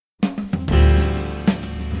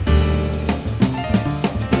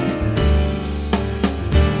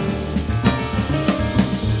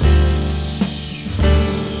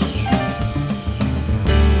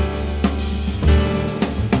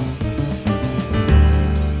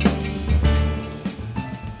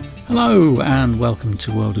Hello and welcome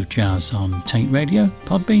to World of Jazz on Taint Radio,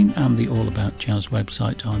 Podbean and the All About Jazz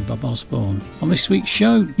website. I'm Bob Osborne. On this week's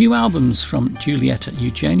show, new albums from Giulietta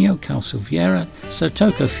Eugenio, Cal Silveira,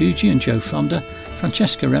 Sotoko Fuji and Joe Fonda,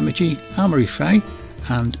 Francesca Remigi, Anne-Marie Frey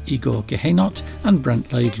and Igor Gehenot and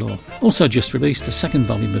Brent Laidlaw. Also just released the second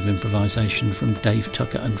volume of improvisation from Dave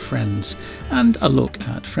Tucker and Friends, and a look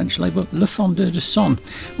at French label Le Fondeur de Son.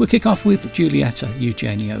 We'll kick off with Giulietta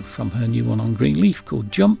Eugenio from her new one on Greenleaf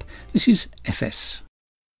called Jump. This is FS.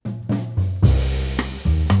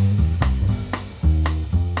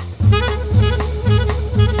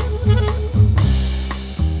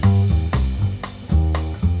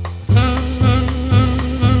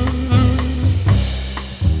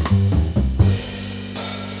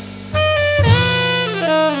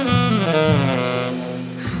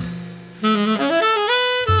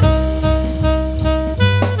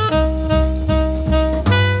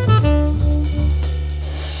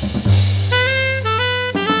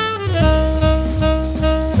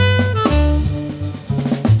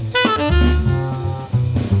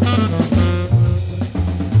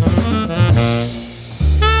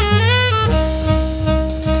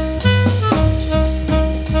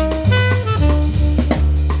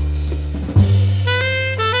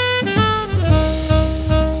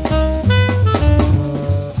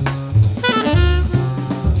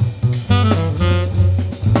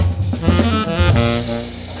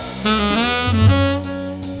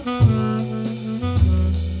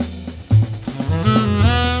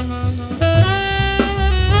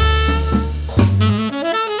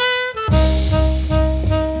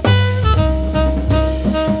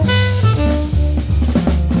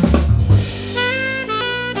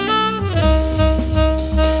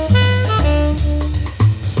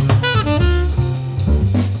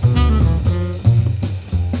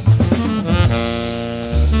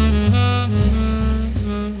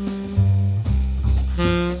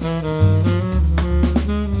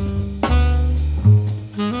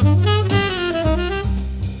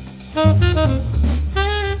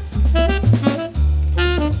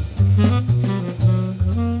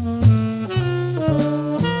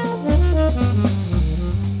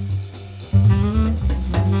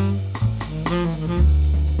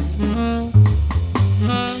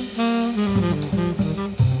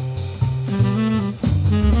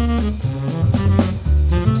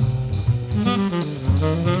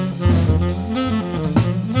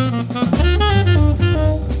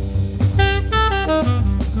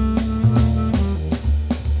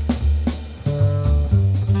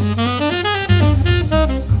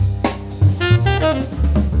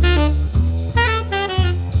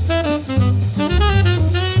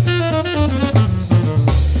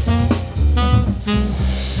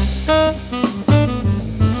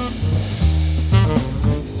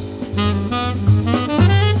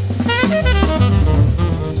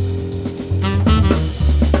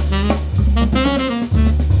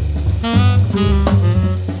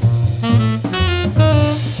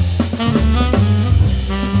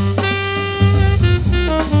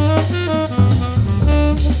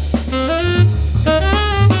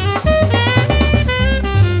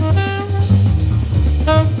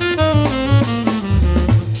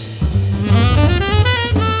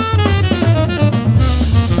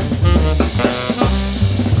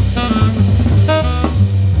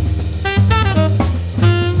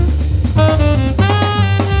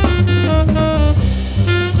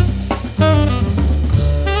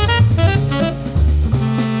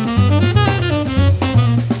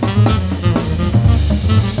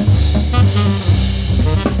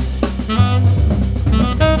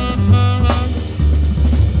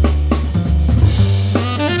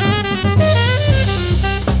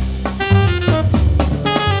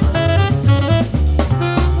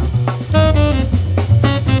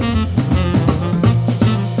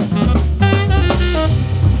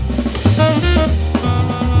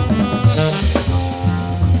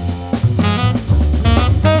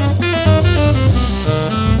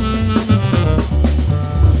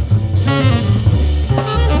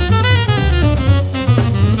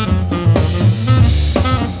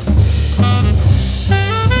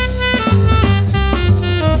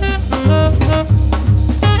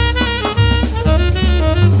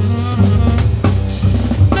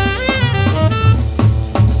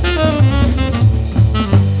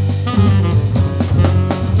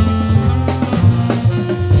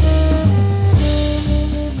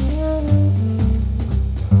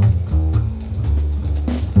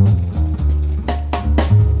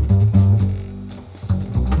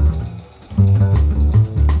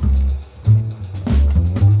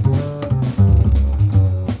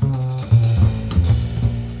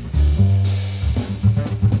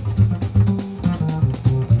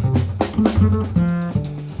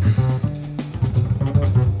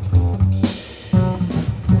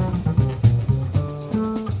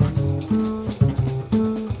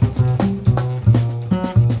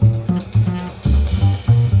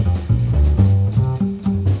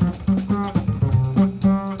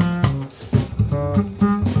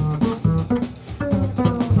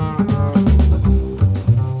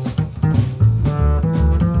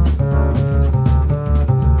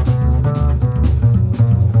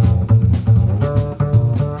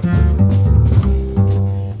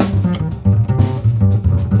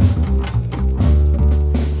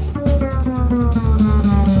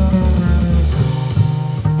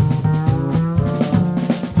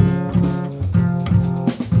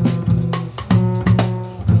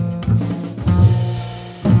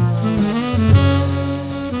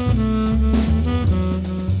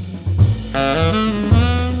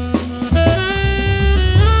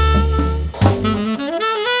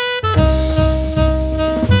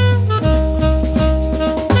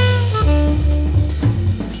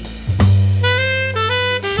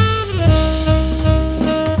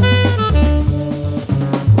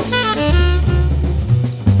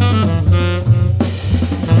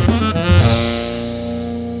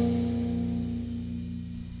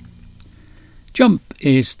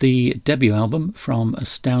 is the debut album from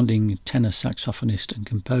astounding tenor saxophonist and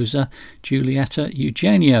composer Giulietta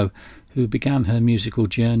Eugenio, who began her musical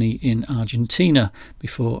journey in Argentina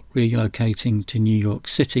before relocating to New York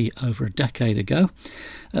City over a decade ago.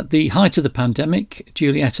 At the height of the pandemic,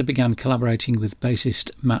 Giulietta began collaborating with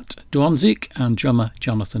bassist Matt Dwanzik and drummer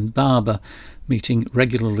Jonathan Barber, meeting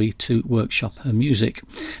regularly to workshop her music.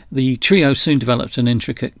 The trio soon developed an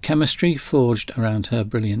intricate chemistry forged around her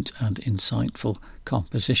brilliant and insightful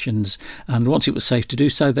compositions, and once it was safe to do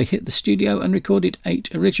so, they hit the studio and recorded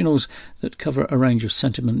 8 originals that cover a range of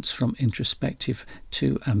sentiments from introspective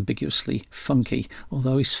to ambiguously funky.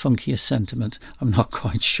 Although is funky a sentiment? I'm not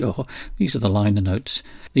quite sure. These are the liner notes.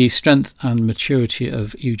 The strength and maturity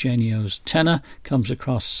of Eugenio's tenor comes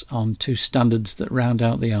across on 2 standards that round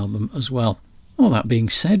out the album as well. All that being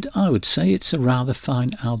said, I would say it's a rather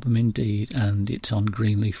fine album indeed, and it's on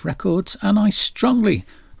Greenleaf Records, and I strongly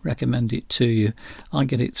recommend it to you. I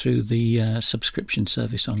get it through the subscription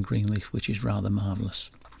service on Greenleaf, which is rather marvellous.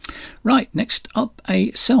 Right, next up, a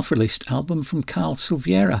self-released album from Carl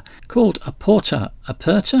Silveira called A Porta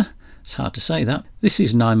Aperta. It's hard to say that. This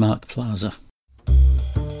is Naimark Plaza.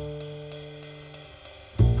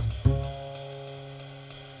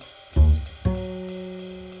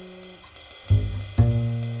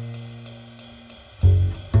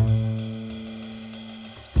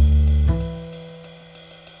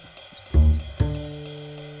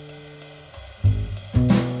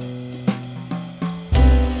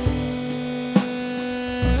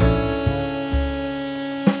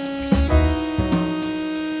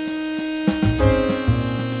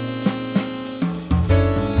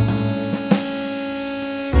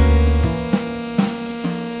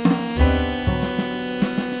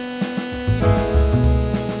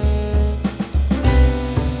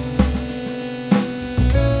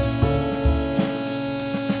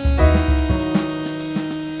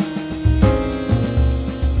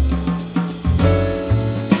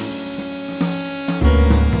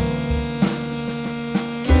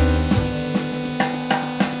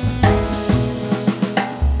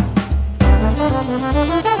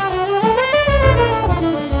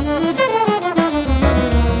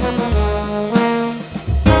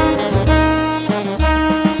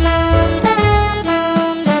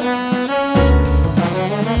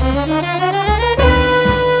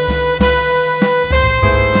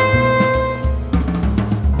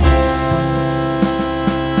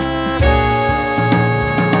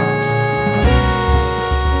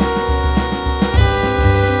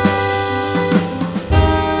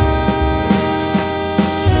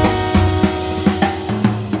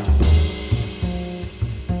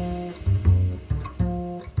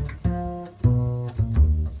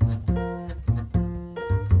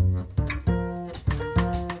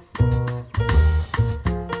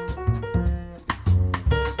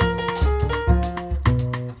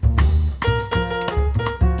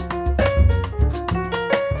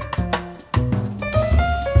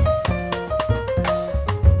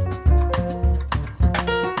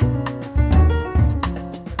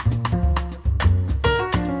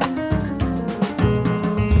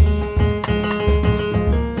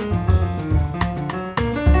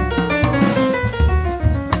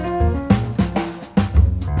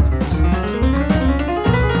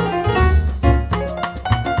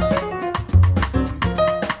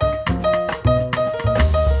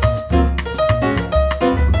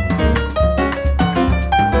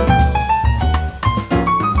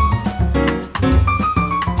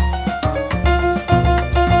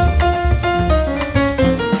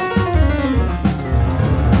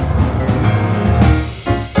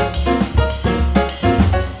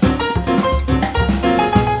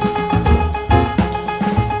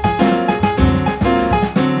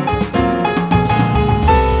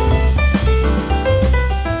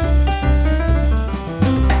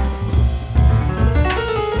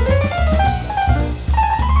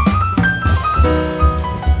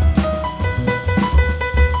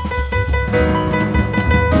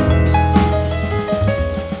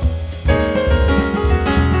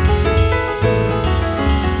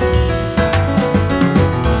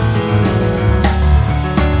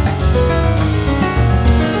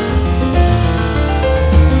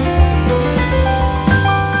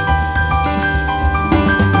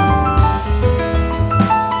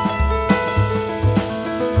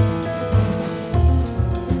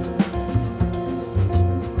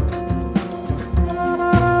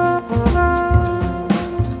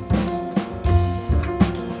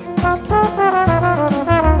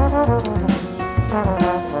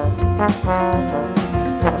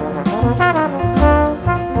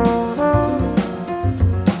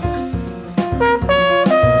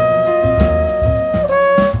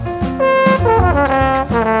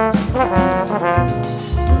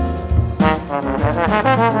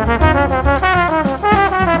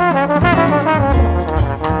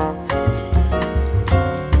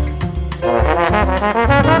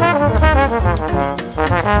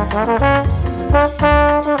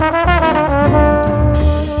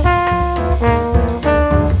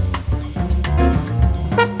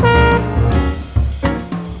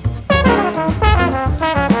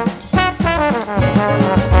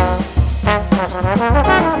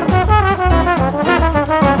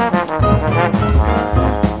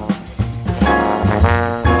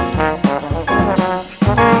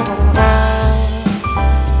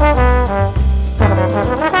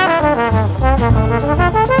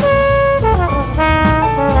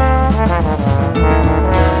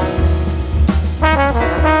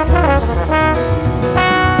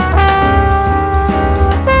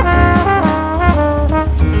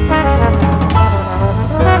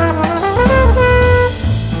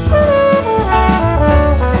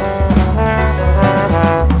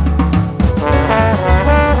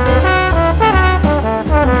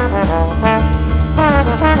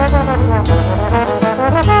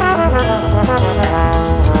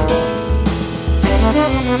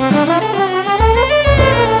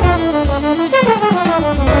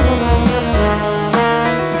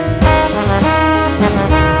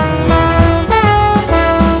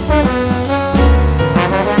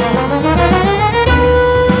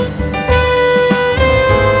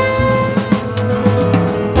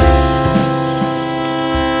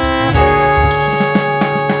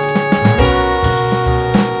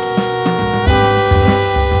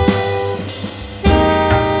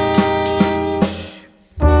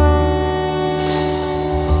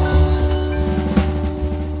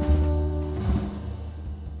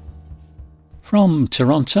 From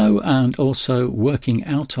Toronto, and also working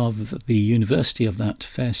out of the university of that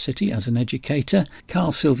fair city as an educator,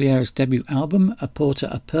 Carl Silveira's debut album, A Porta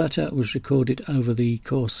Aperta, was recorded over the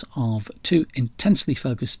course of 2 intensely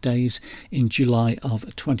focused days in July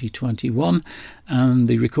of 2021, and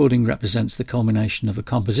the recording represents the culmination of a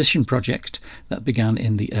composition project that began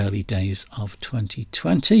in the early days of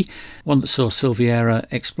 2020, one that saw Silveira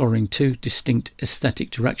exploring 2 distinct aesthetic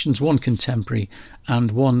directions, one contemporary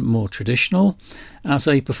and one more traditional. As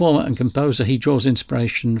a performer and composer, he draws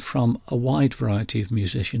inspiration from a wide variety of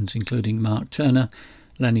musicians, including Mark Turner,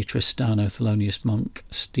 Lenny Tristano, Thelonious Monk,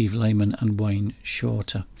 Steve Lehman and Wayne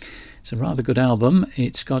Shorter. It's a rather good album.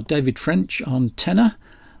 It's got David French on tenor,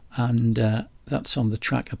 and that's on the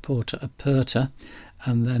track A Porta Aperta,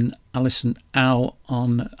 and then Alison Au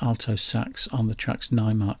on alto sax on the tracks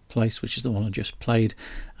Nymark Place, which is the one I just played,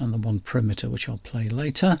 and the one Perimeter, which I'll play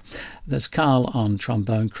later. There's Carl on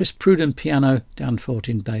trombone, Chris Pruden piano, Dan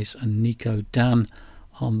Fortin bass, and Nico Dan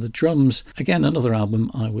on the drums. Again, another album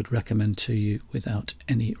I would recommend to you without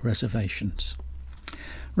any reservations.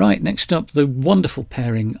 Right, next up, the wonderful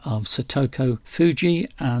pairing of Satoko Fujii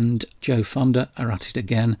and Joe Fonda are at it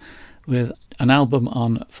again with an album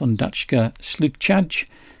on Fundachka Slugchaj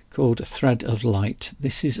called Thread of Light.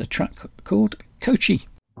 This is a track called Kochi.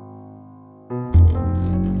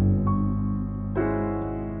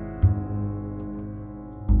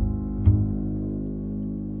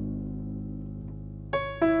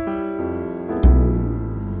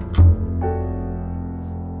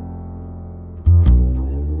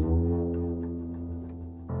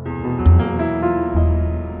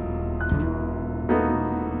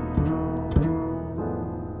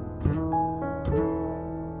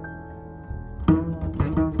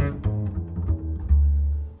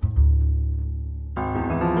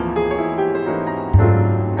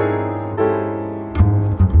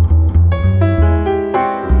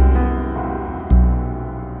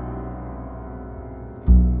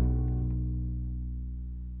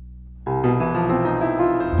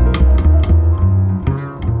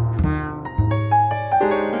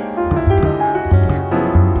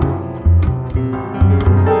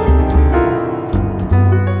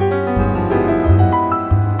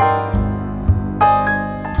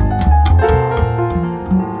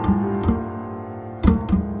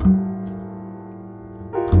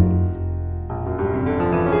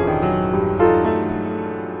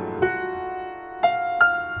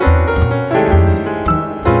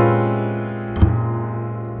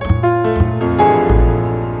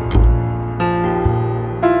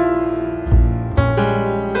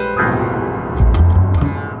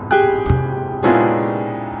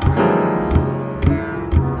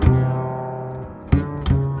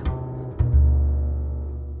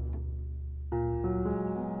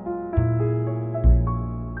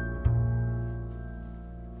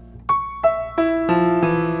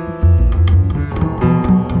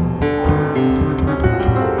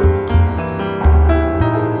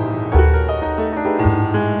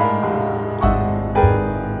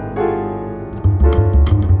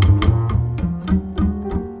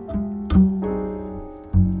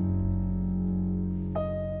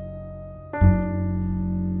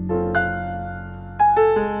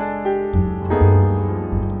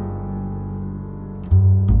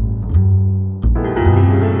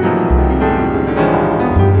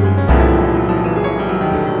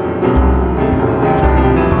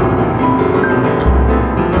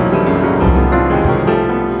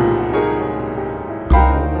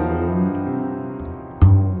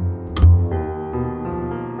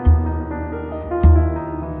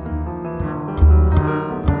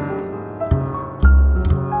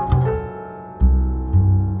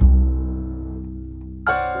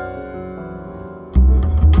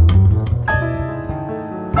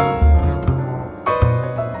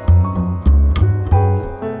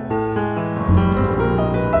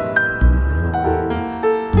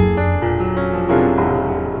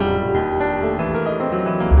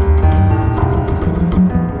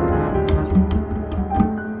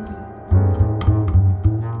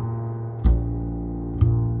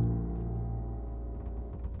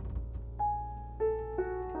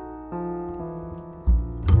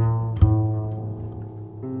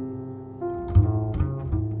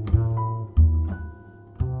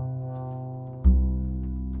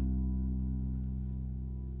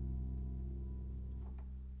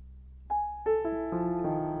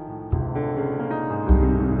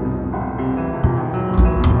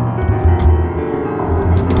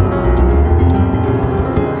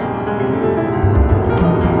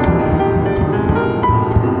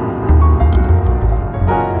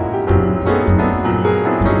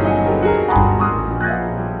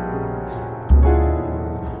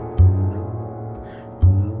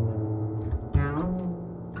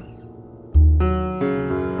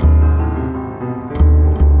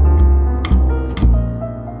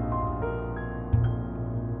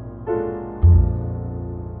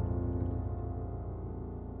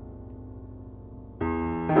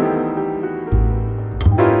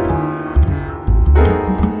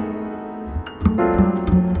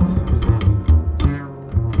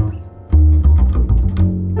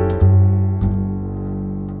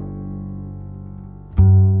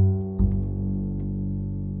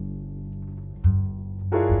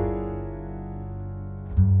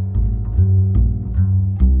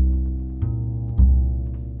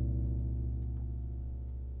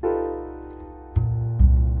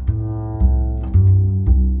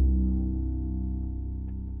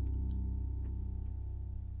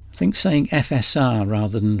 I think saying FSR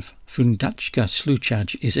rather than Fundachka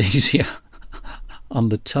Sluchaj is easier on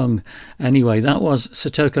the tongue. Anyway, that was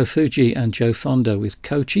Satoko Fuji and Joe Fonda with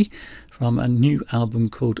Kochi from a new album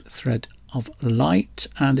called Thread of Light,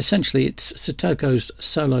 and essentially it's Satoko's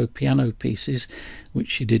solo piano pieces which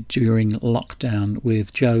she did during lockdown,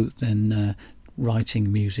 with Joe then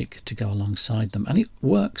writing music to go alongside them, and it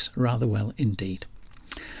works rather well indeed.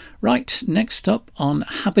 Right, next up on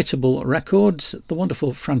Habitable Records, the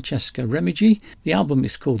wonderful Francesca Remigi. The album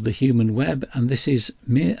is called The Human Web, and this is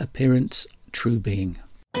Mere Appearance, True Being.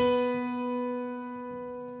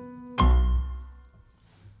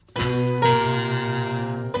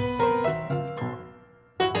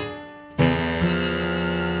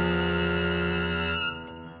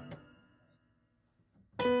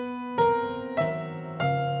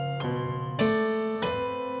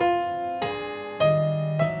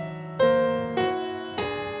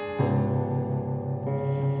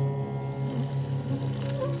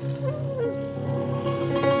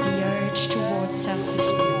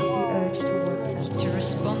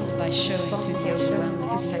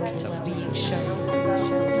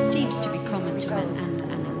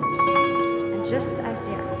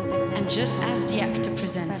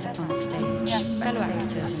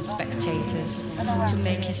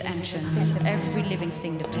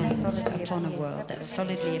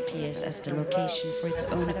 Solidly appears as the location for its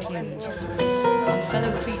own appearance, on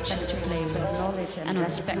fellow creatures to play with, and on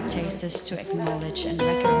spectators to acknowledge and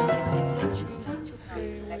recognize its existence.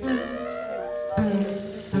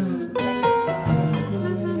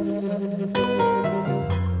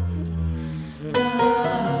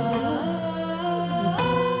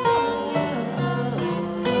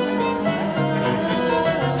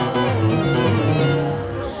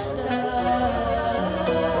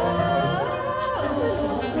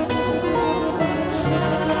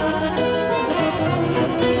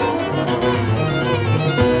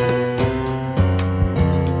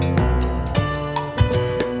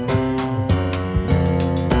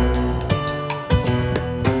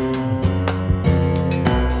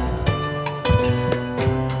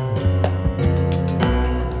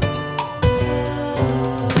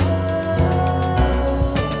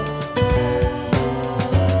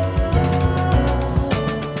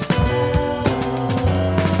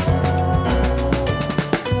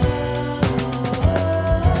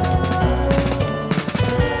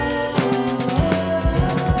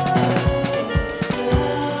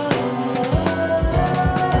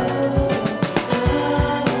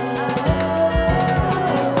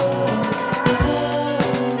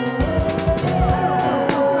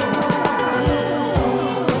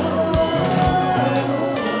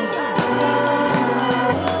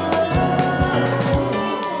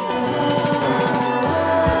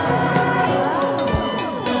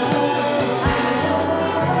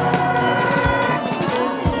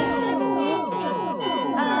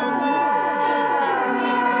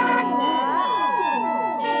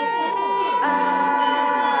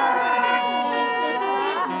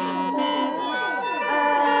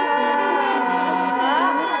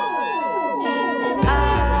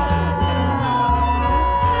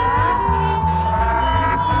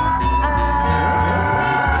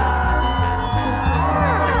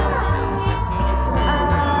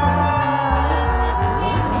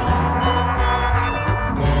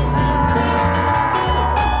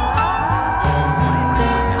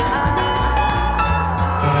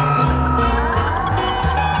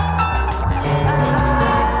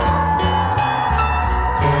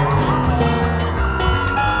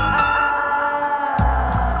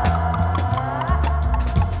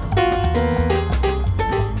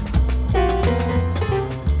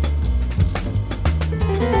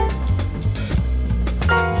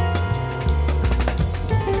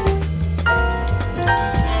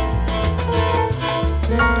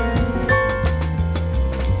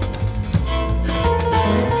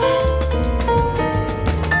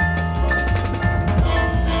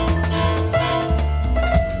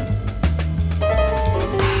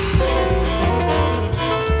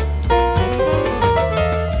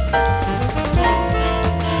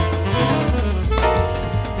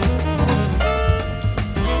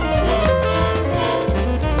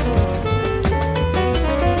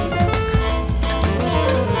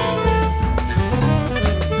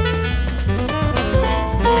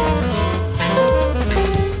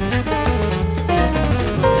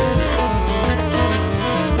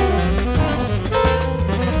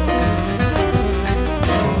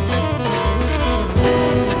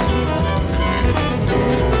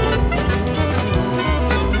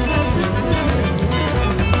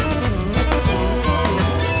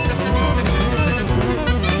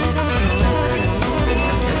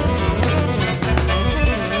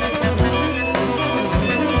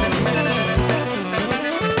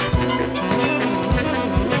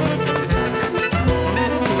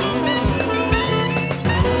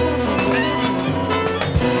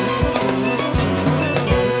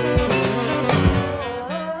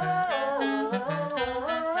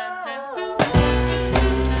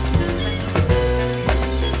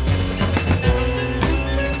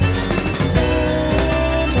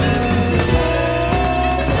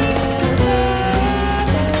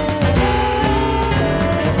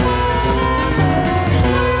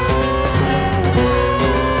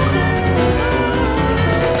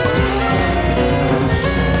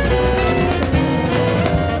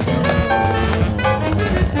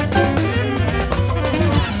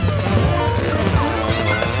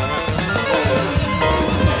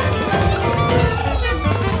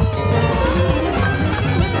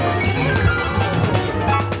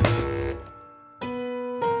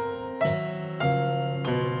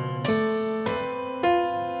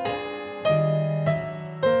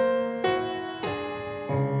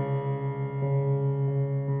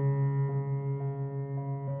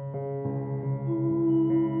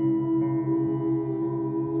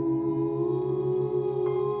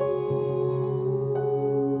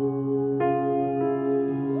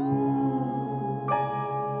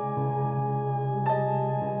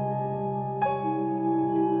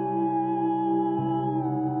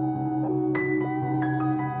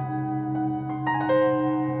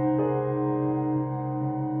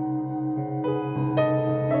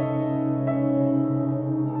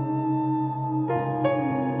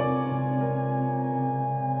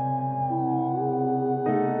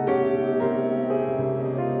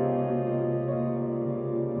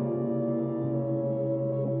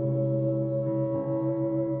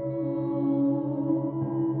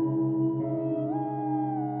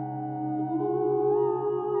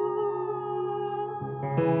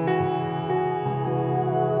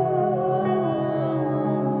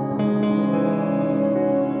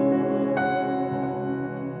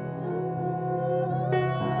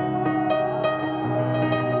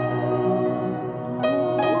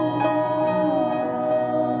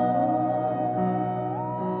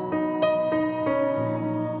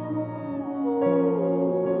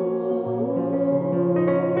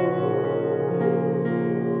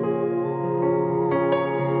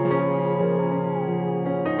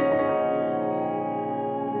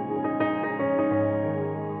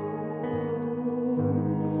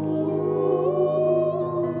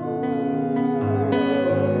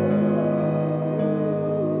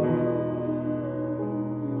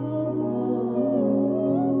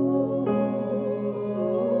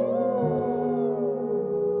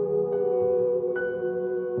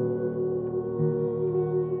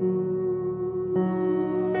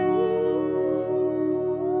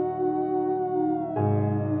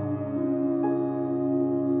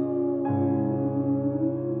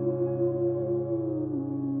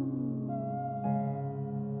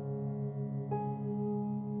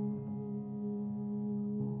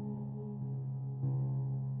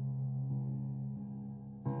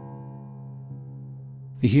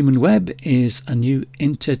 The Human Web is a new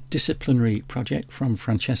interdisciplinary project from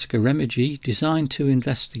Francesca Remigi designed to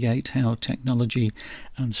investigate how technology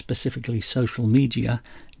and specifically social media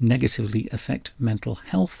negatively affect mental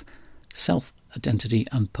health, self-identity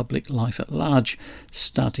and public life at large,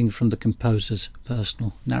 starting from the composer's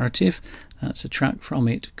personal narrative. That's a track from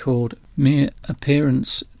it called Mere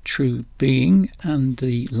Appearance, True Being, and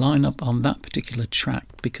the lineup on that particular track,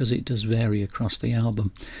 because it does vary across the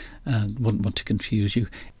album, wouldn't want to confuse you,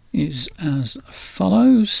 is as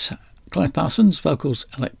follows: Claire Parsons, vocals,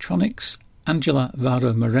 electronics; Angela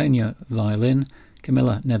Varo Moreno, violin;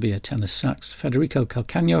 Camilla Nebbia, tenor sax; Federico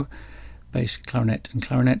Calcagno, bass, clarinet and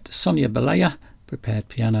clarinet; Sonia Balea, prepared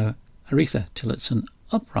piano; Aretha Tillotson,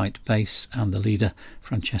 upright bass, and the leader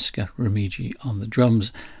Francesca Remigi on the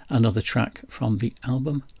drums. Another track from the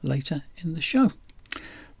album later in the show.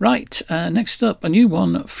 Right, next up, a new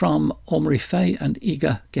one from Omri Faye and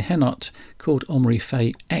Igor Gehenot called Omri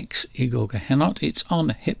Faye X Igor Gehenot. It's on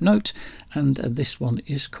Hypnote, and this one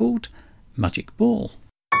is called Magic Ball.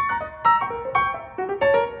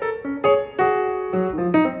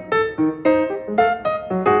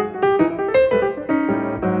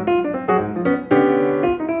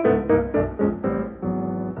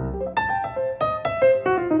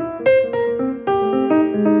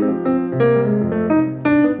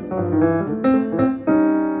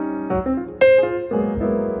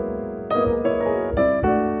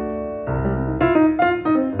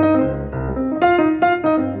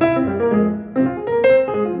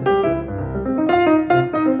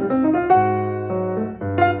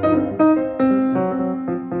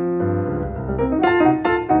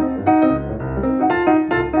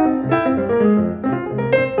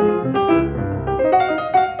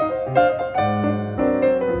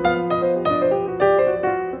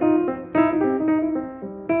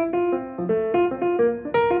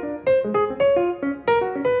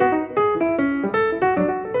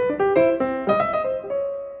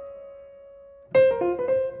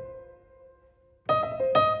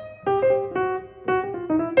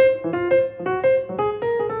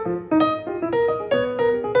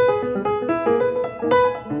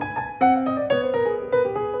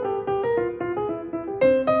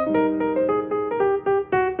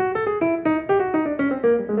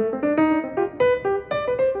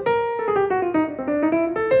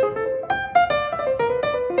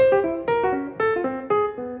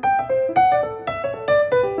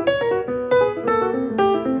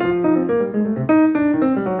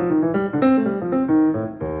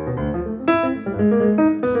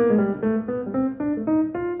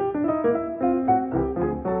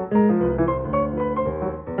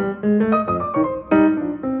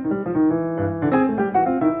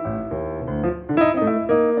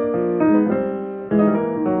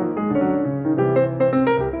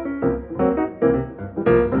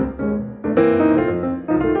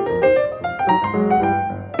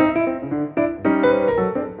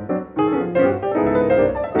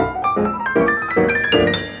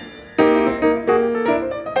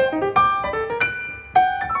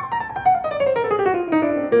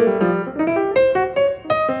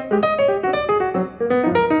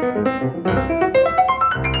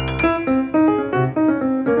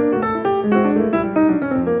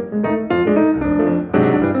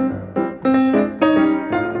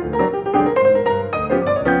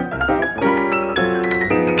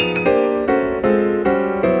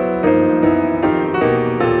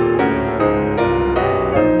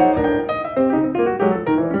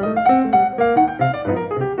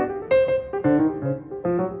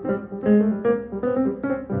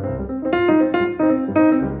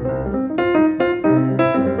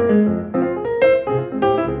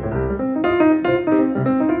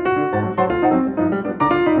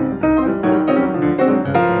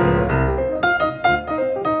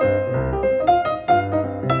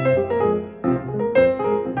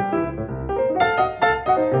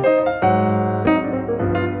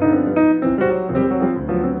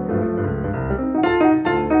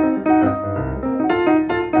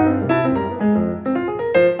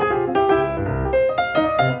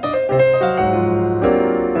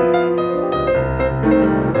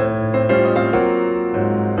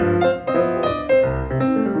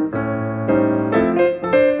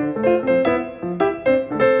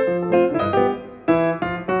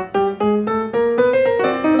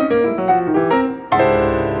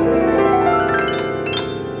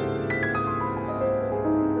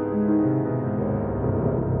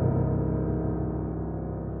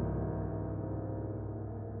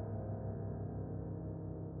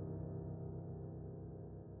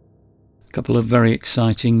 Couple of very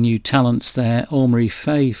exciting new talents there. Omri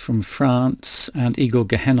Fay from France and Igor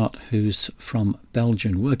Gehenot, who's from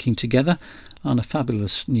Belgium, working together on a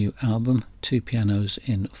fabulous new album. Two pianos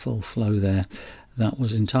in full flow there. That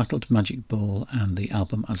was entitled Magic Ball, and the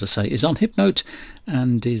album, as I say, is on Hypnote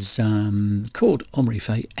and is called Omri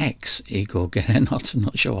Fay X Igor Gehenot. I'm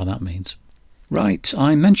not sure what that means. Right,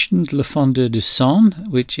 I mentioned Le Fondeur du Son,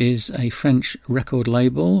 which is a French record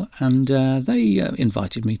label, and they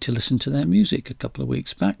invited me to listen to their music a couple of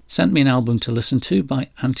weeks back. Sent me an album to listen to by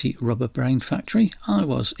Anti-Rubber Brain Factory. I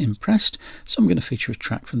was impressed, so I'm going to feature a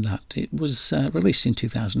track from that. It was released in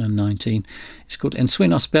 2019. It's called En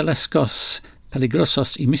Sueños Burlescos,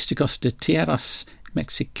 Peligrosos y Místicos de Tierras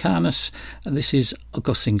Mexicanas, and this is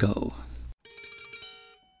Ocosingo.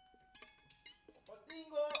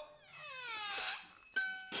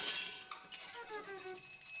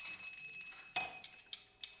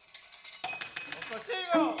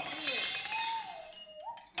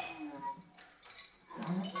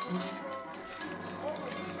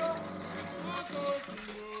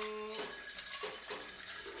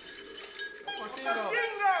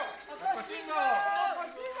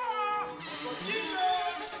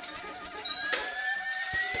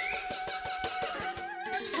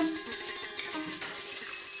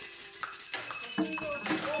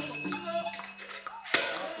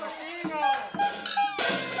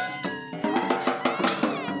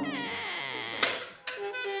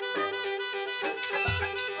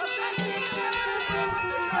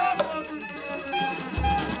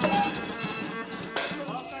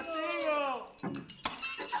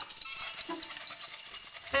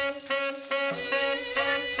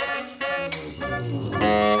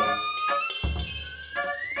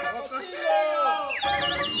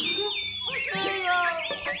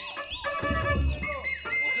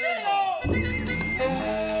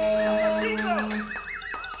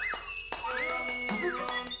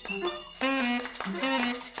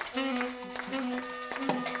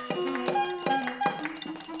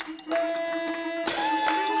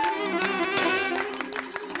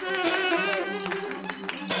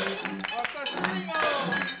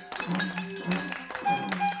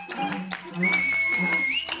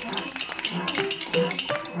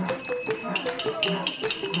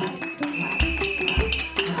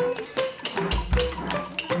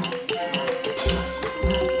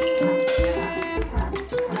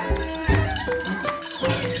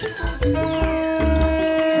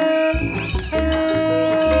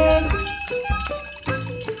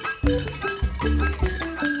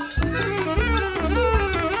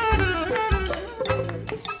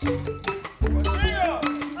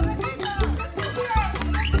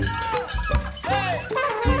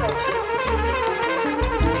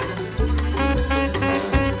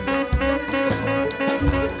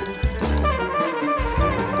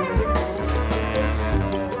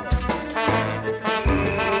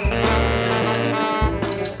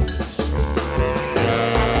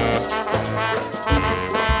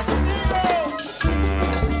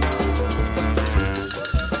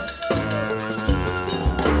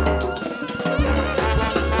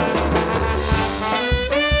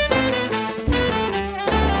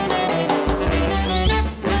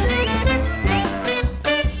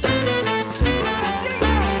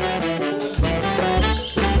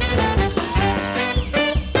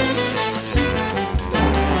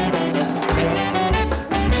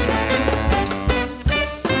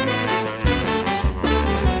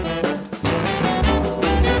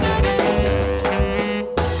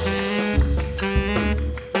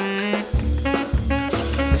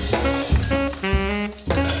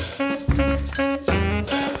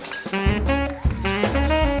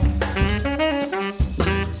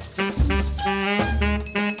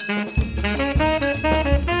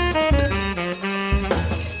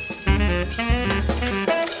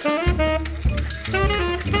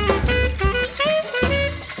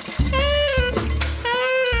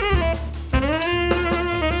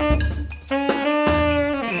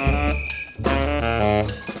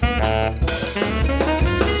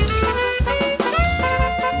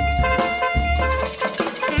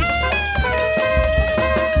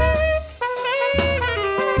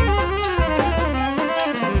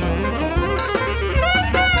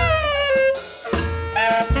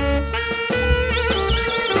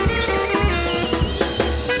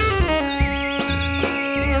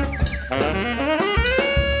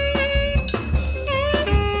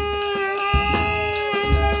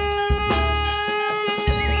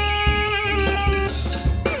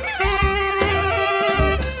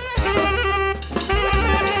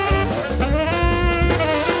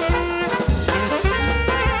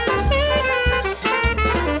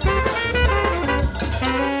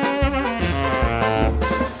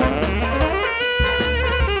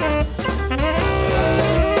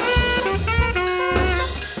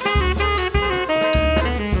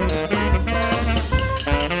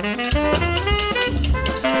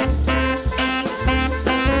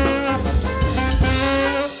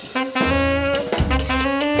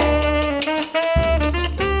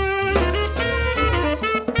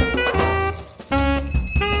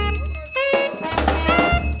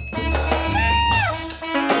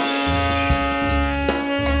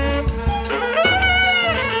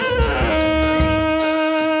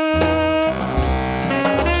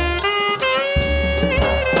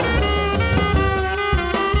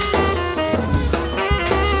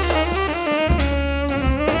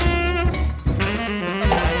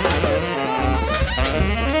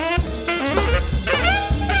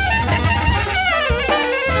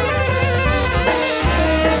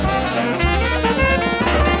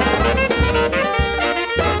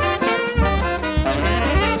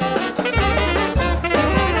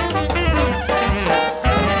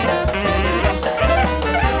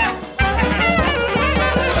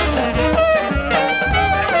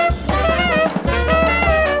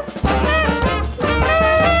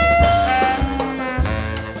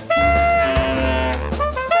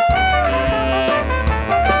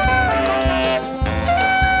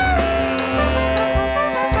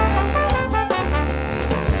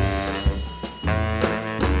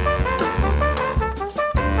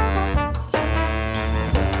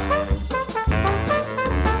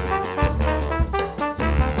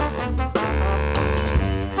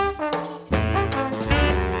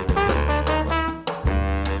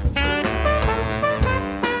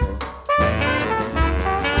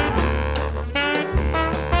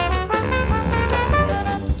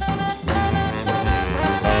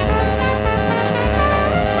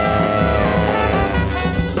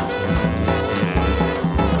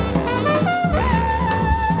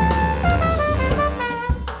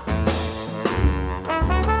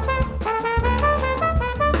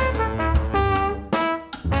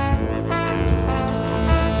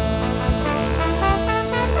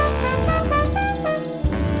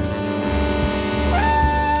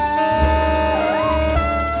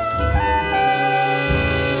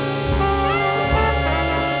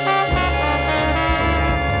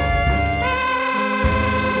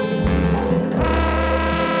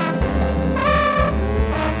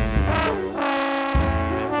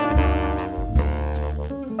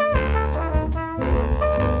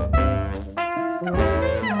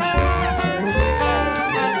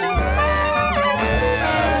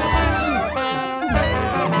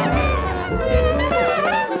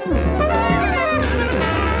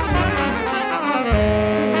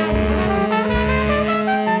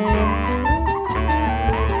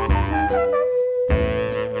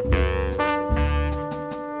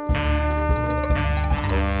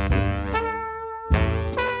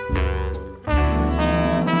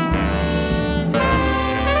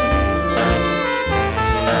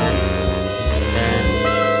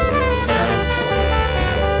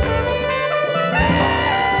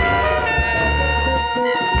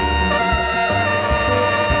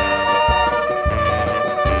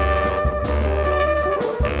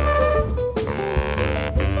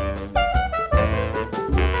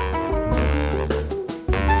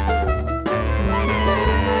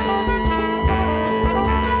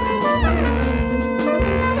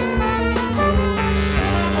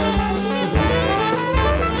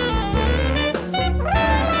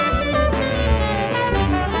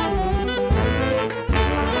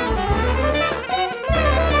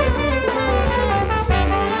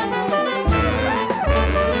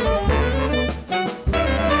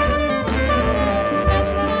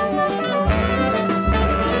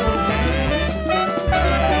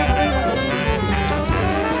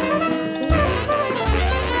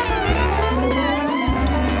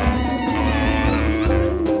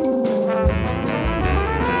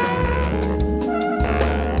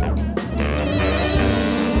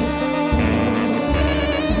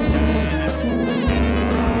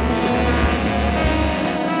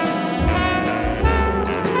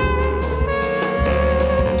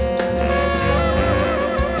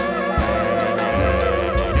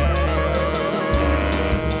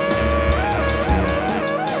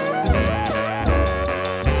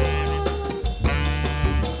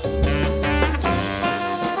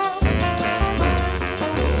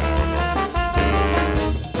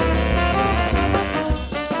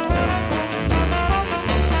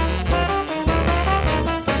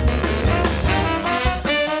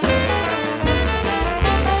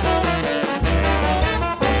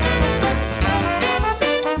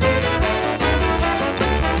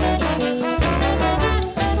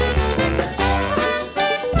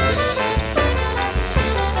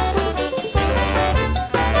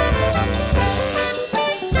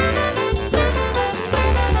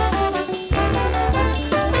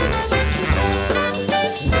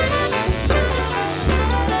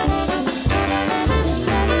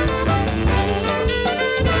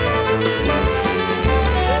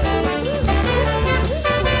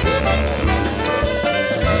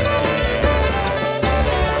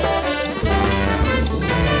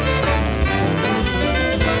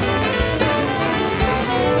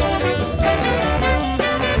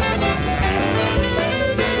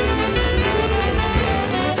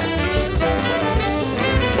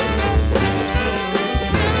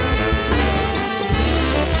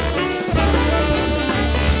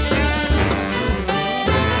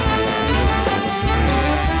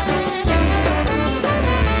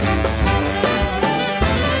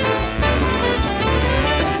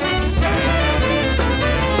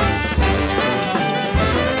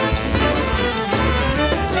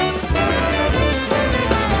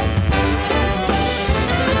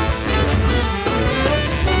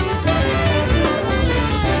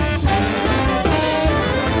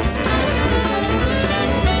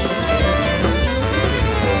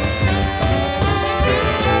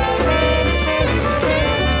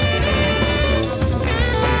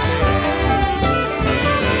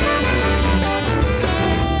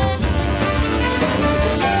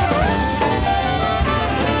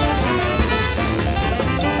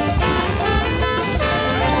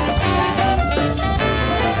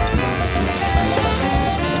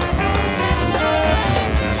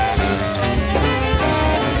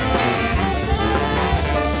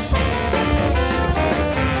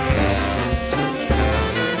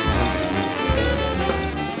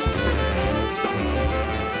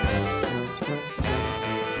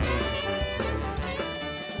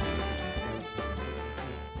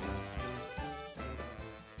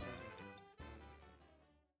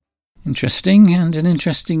 Interesting, and an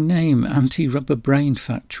interesting name, Anti-Rubber Brain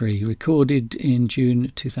Factory, recorded in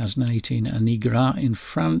June 2018 at Nigra in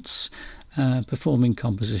France, performing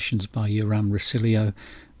compositions by Yoram Rosilio,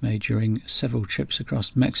 made during several trips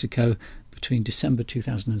across Mexico between December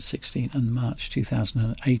 2016 and March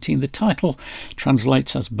 2018. The title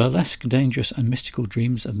translates as Burlesque, Dangerous and Mystical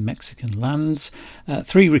Dreams of Mexican Lands.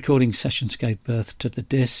 3 recording sessions gave birth to the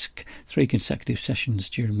disc, 3 consecutive sessions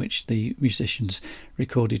during which the musicians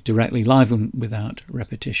recorded directly live and without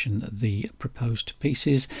repetition the proposed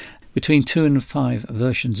pieces. Between 2 and 5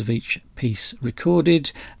 versions of each piece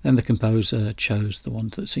recorded, then the composer chose the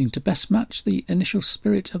ones that seemed to best match the initial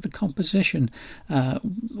spirit of the composition.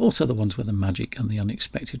 Also the ones where the magic and the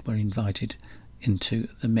unexpected were invited into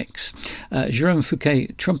the mix. Jérôme Fouquet,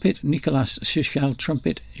 trumpet; Nicolas Suchal,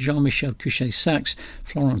 trumpet; Jean-Michel Couchet, sax;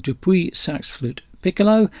 Florent Dupuis, sax, flute,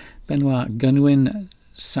 piccolo; Benoit Gonuin,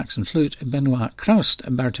 sax and flute; Benoit Kraust,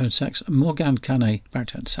 baritone sax; Morgan Canet,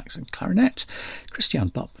 baritone sax and clarinet;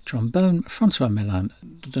 Christian Pop, trombone; Francois Melan,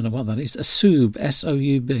 I don't know what that is, a Soub,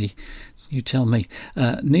 S-O-U-B, you tell me;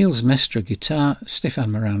 Niels Mestre, guitar;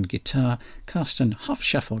 Stéphane Morand, guitar; Carsten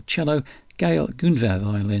Hofschaffel, cello; Gail Gunver,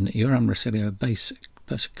 violin; Yoram Rosilio, bass,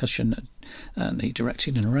 percussion, and he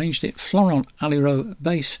directed and arranged it; Florent Aliro,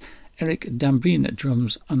 bass; Eric Dambrin,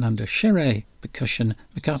 drums; Ananda Shere, percussion;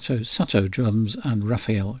 Mikato Sato, drums; and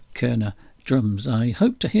Raphael Kerner, drums. I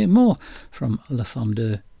hope to hear more from La Femme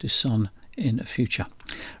du Son in future.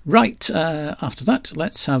 Right, after that,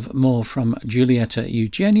 let's have more from Giulietta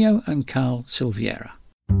Eugenio and Carl Silviera.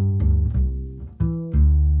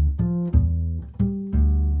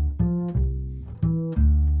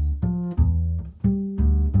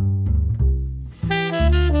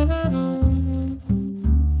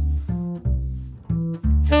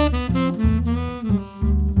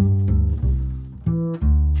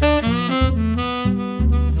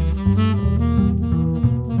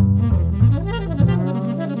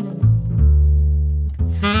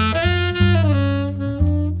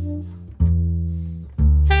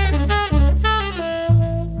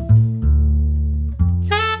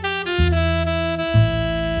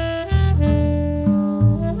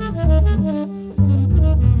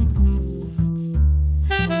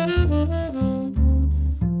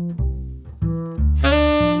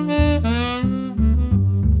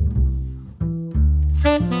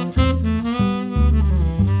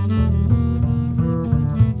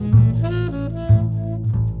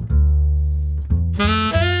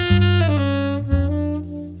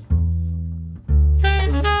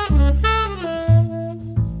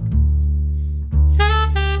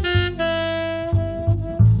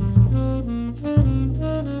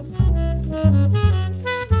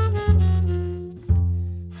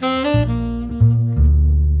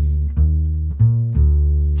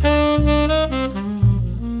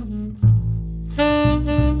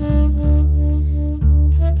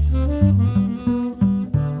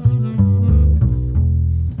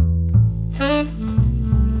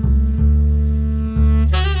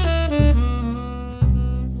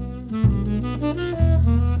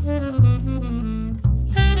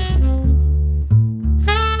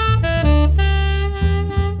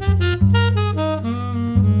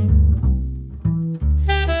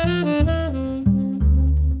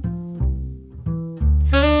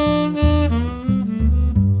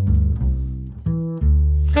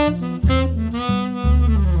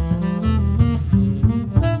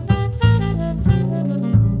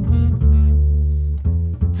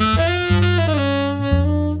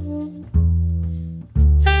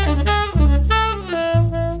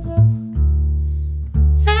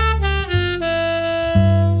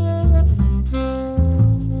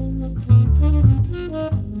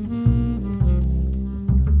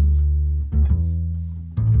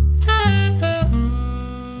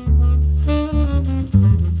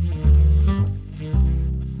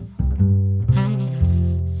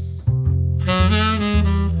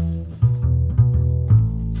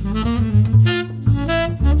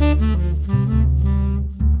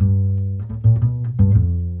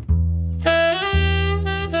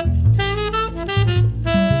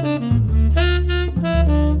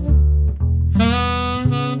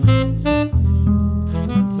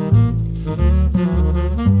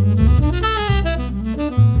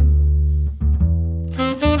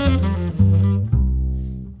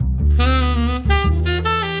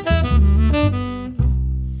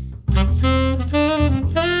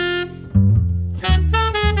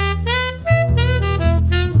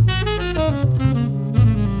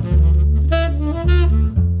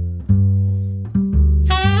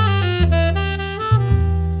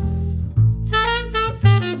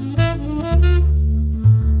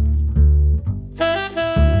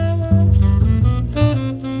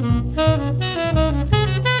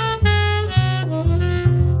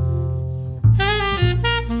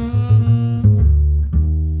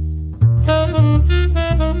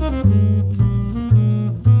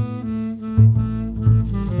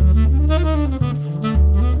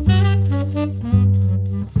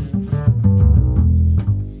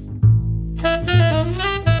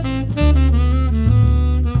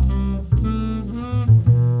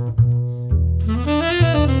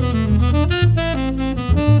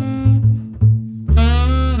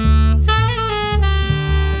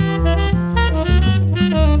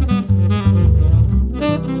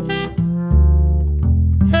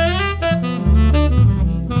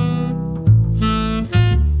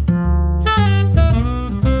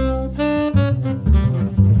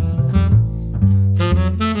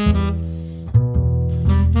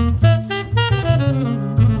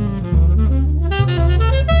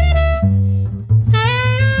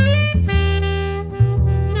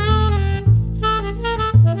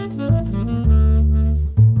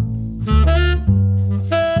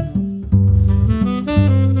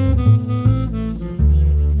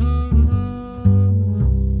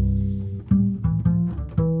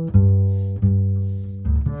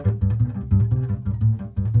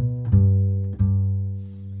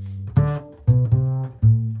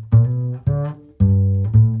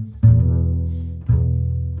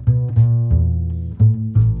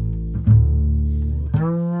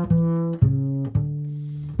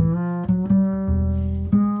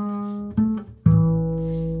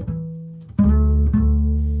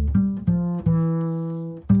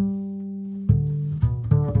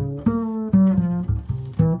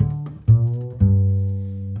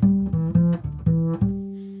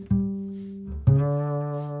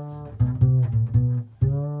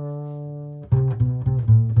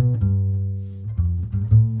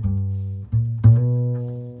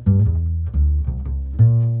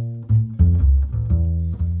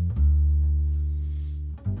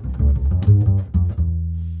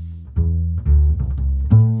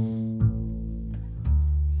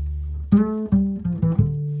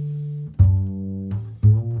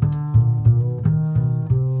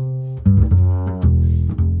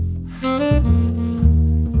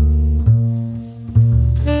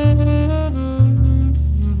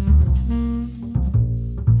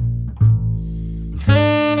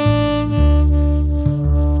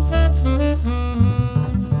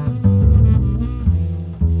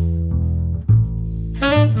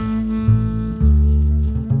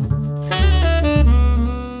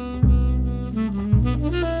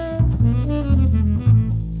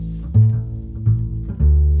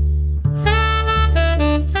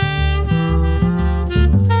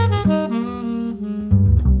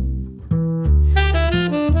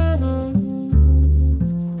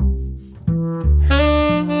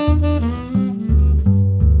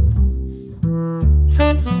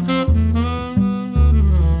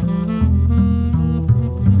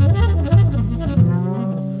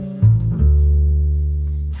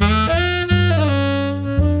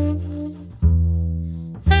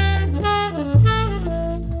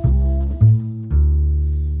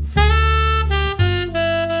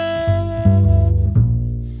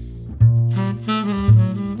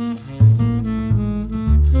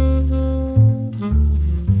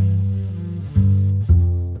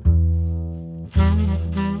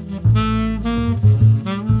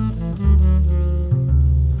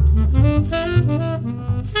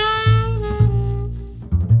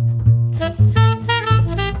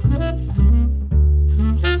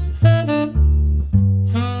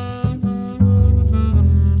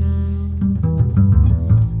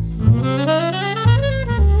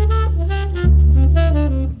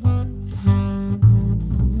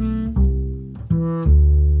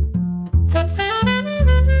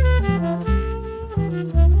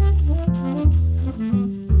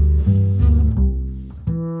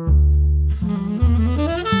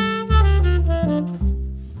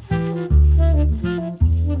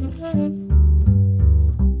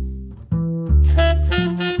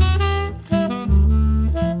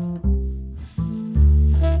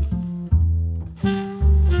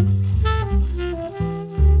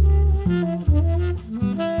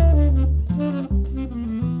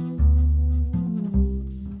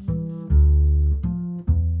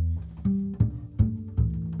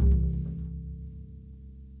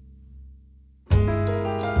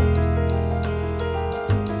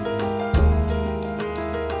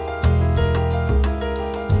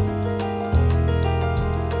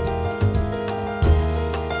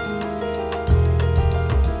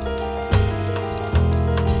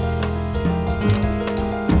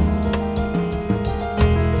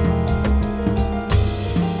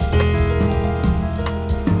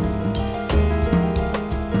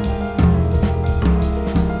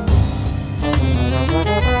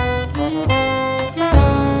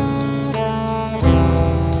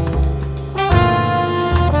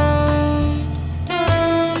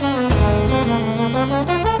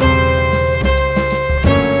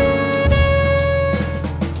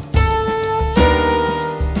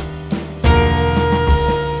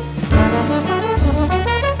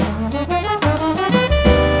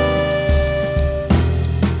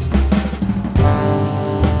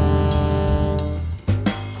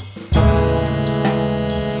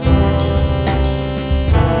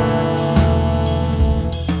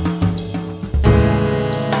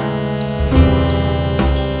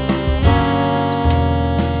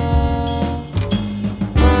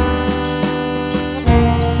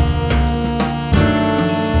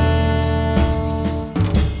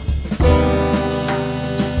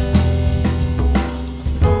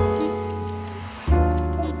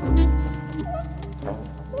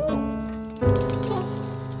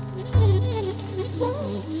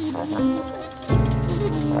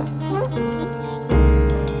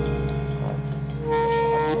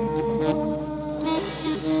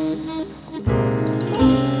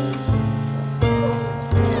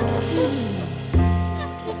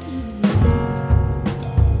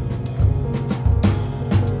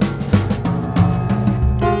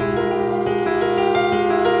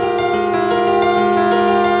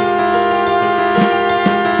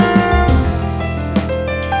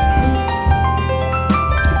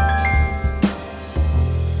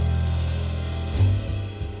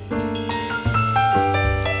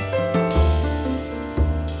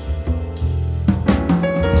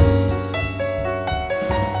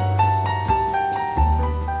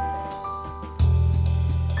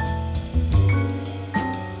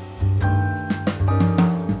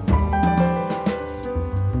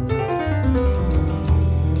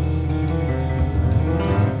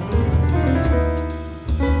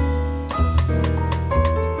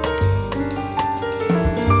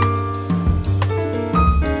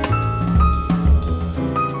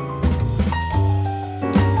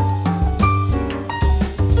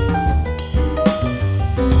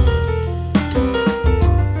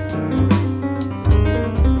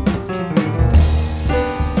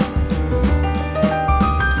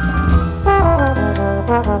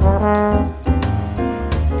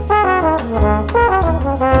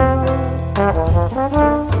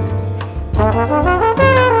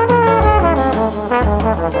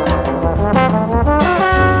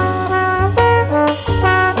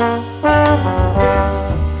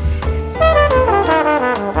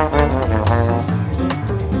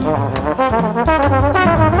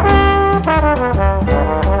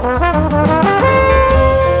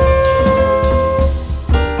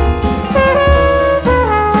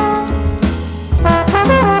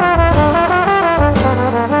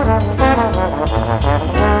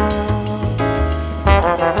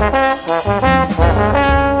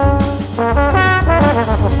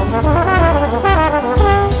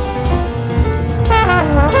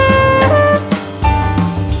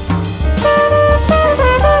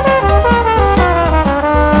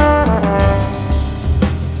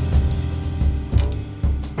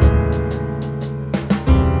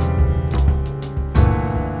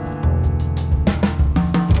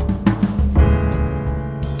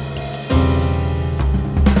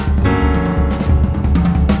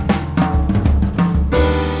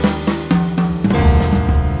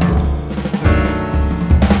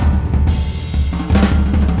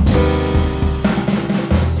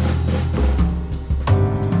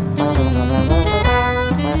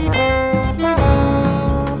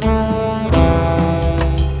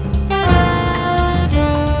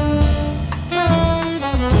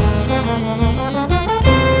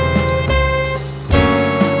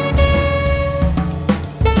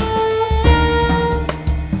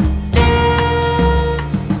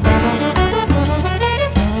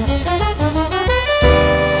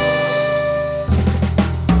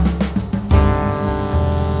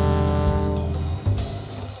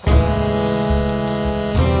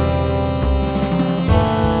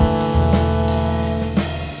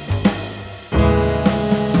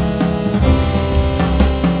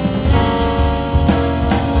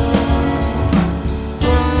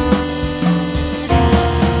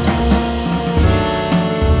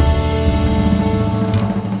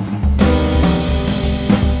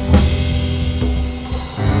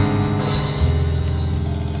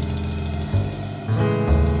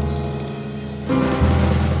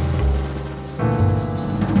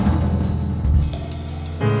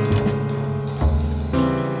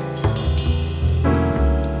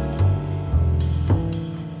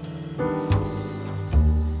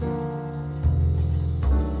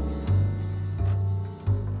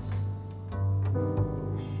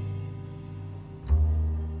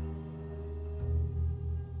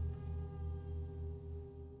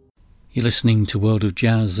 You're listening to World of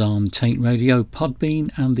Jazz on Taint Radio,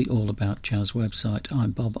 Podbean and the All About Jazz website.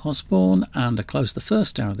 I'm Bob Osborne, and I close the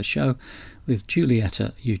first hour of the show with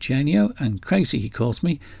Giulietta Eugenio and Crazy He Calls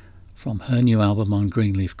Me from her new album on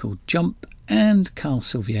Greenleaf called Jump, and Carl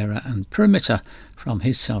Silviera and Perimeter from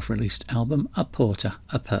his self-released album A Porta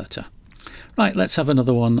Aperta. Right, let's have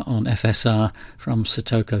another one on FSR from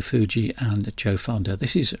Satoko Fuji and Joe Fonda.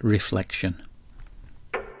 This is Reflection.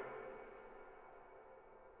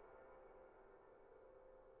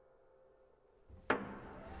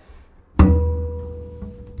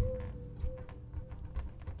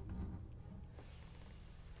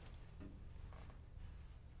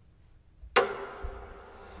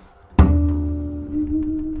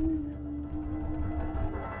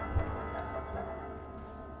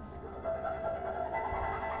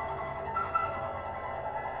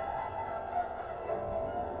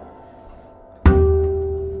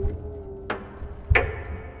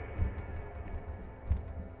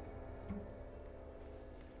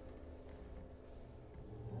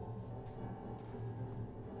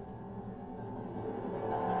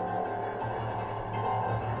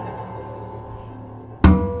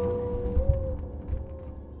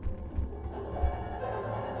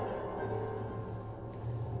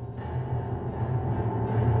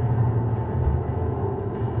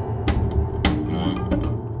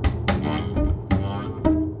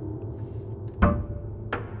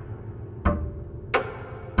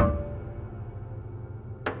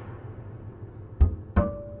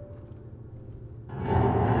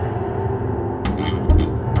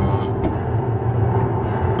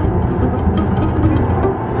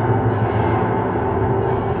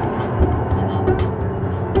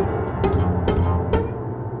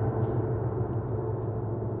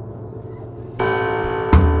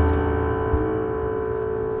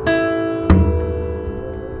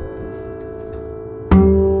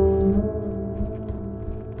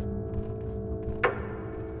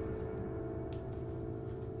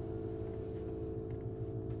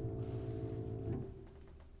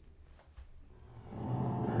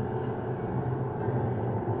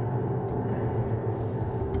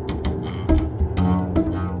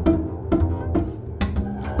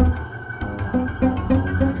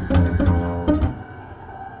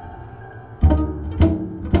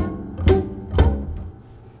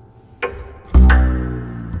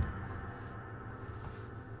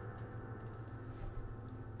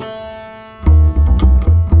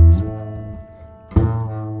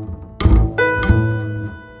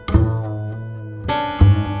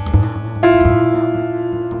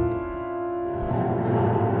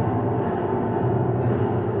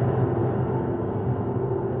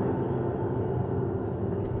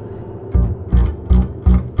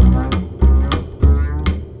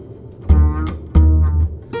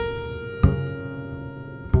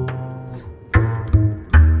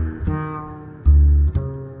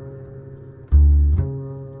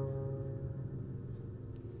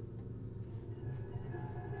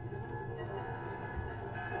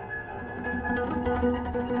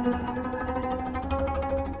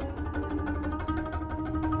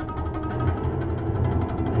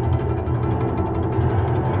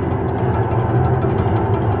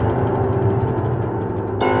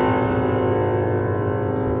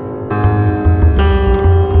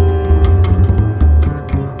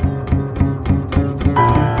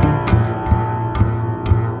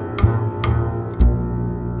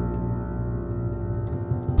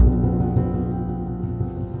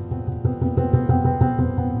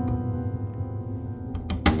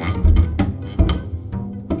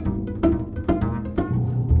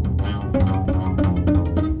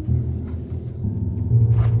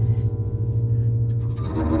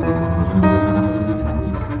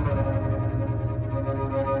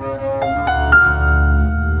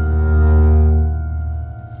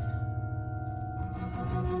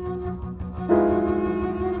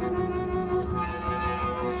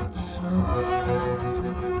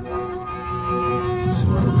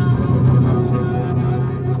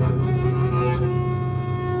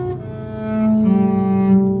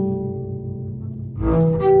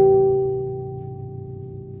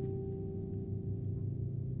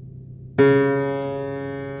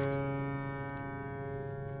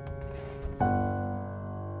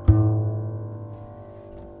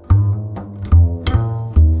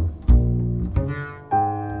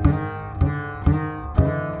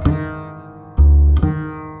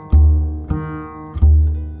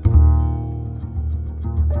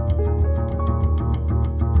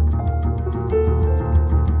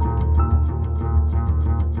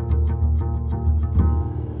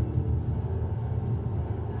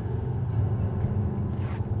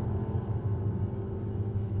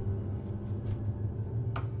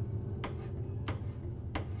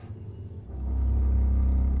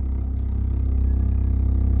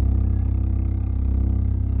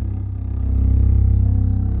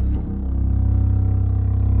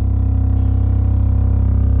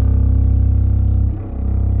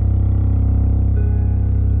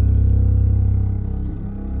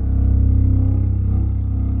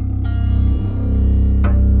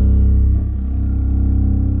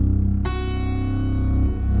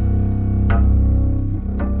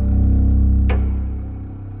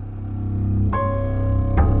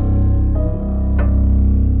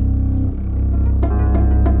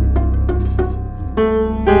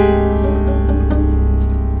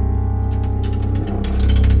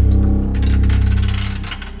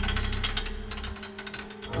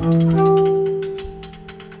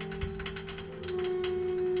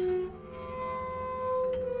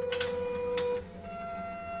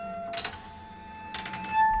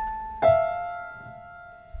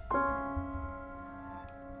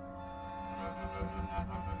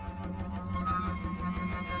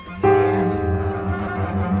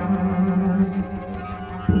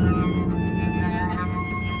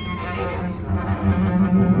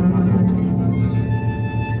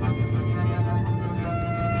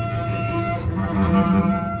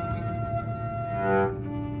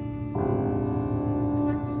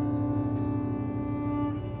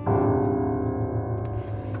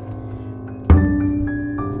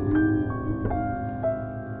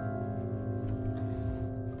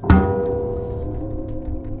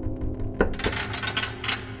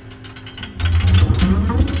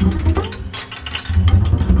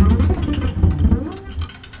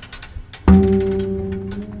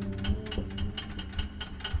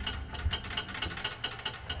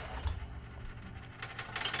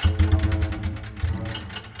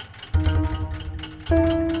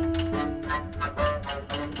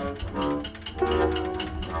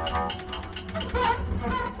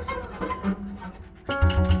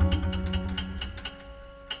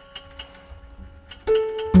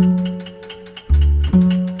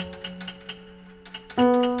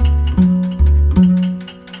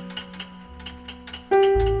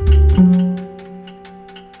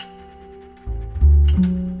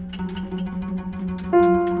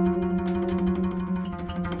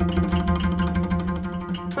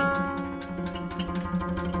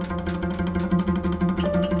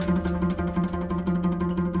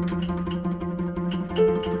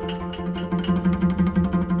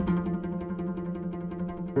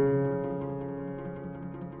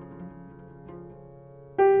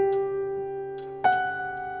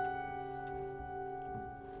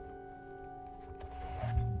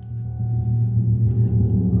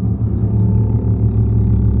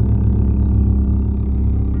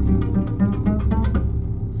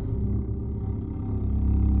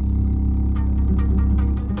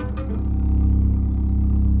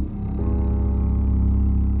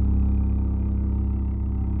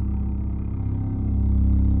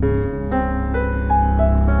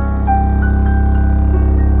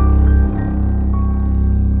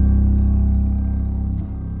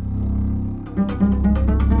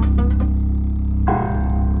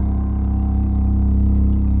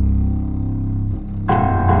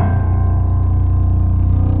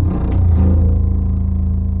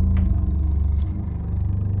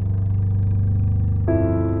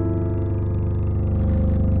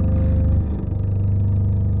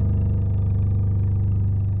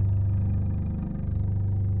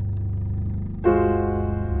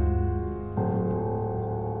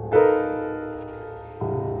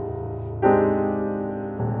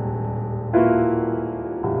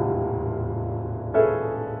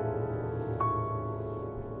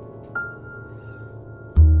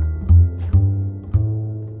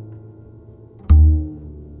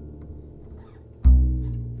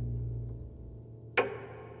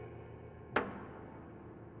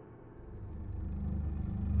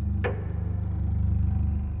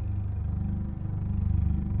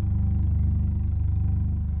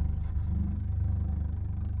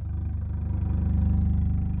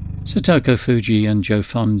 Satoko Fuji and Joe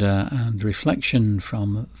Fonda and Reflection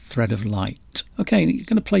from Thread of Light. Okay, you're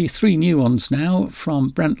going to play 3 new ones now from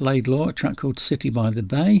Brent Laidlaw, a track called City by the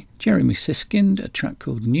Bay, Jeremy Siskind, a track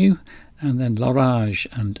called New, and then L'Orage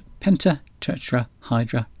and Penta Tetra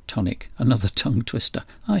Hydra Tonic, another tongue twister.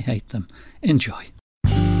 I hate them. Enjoy.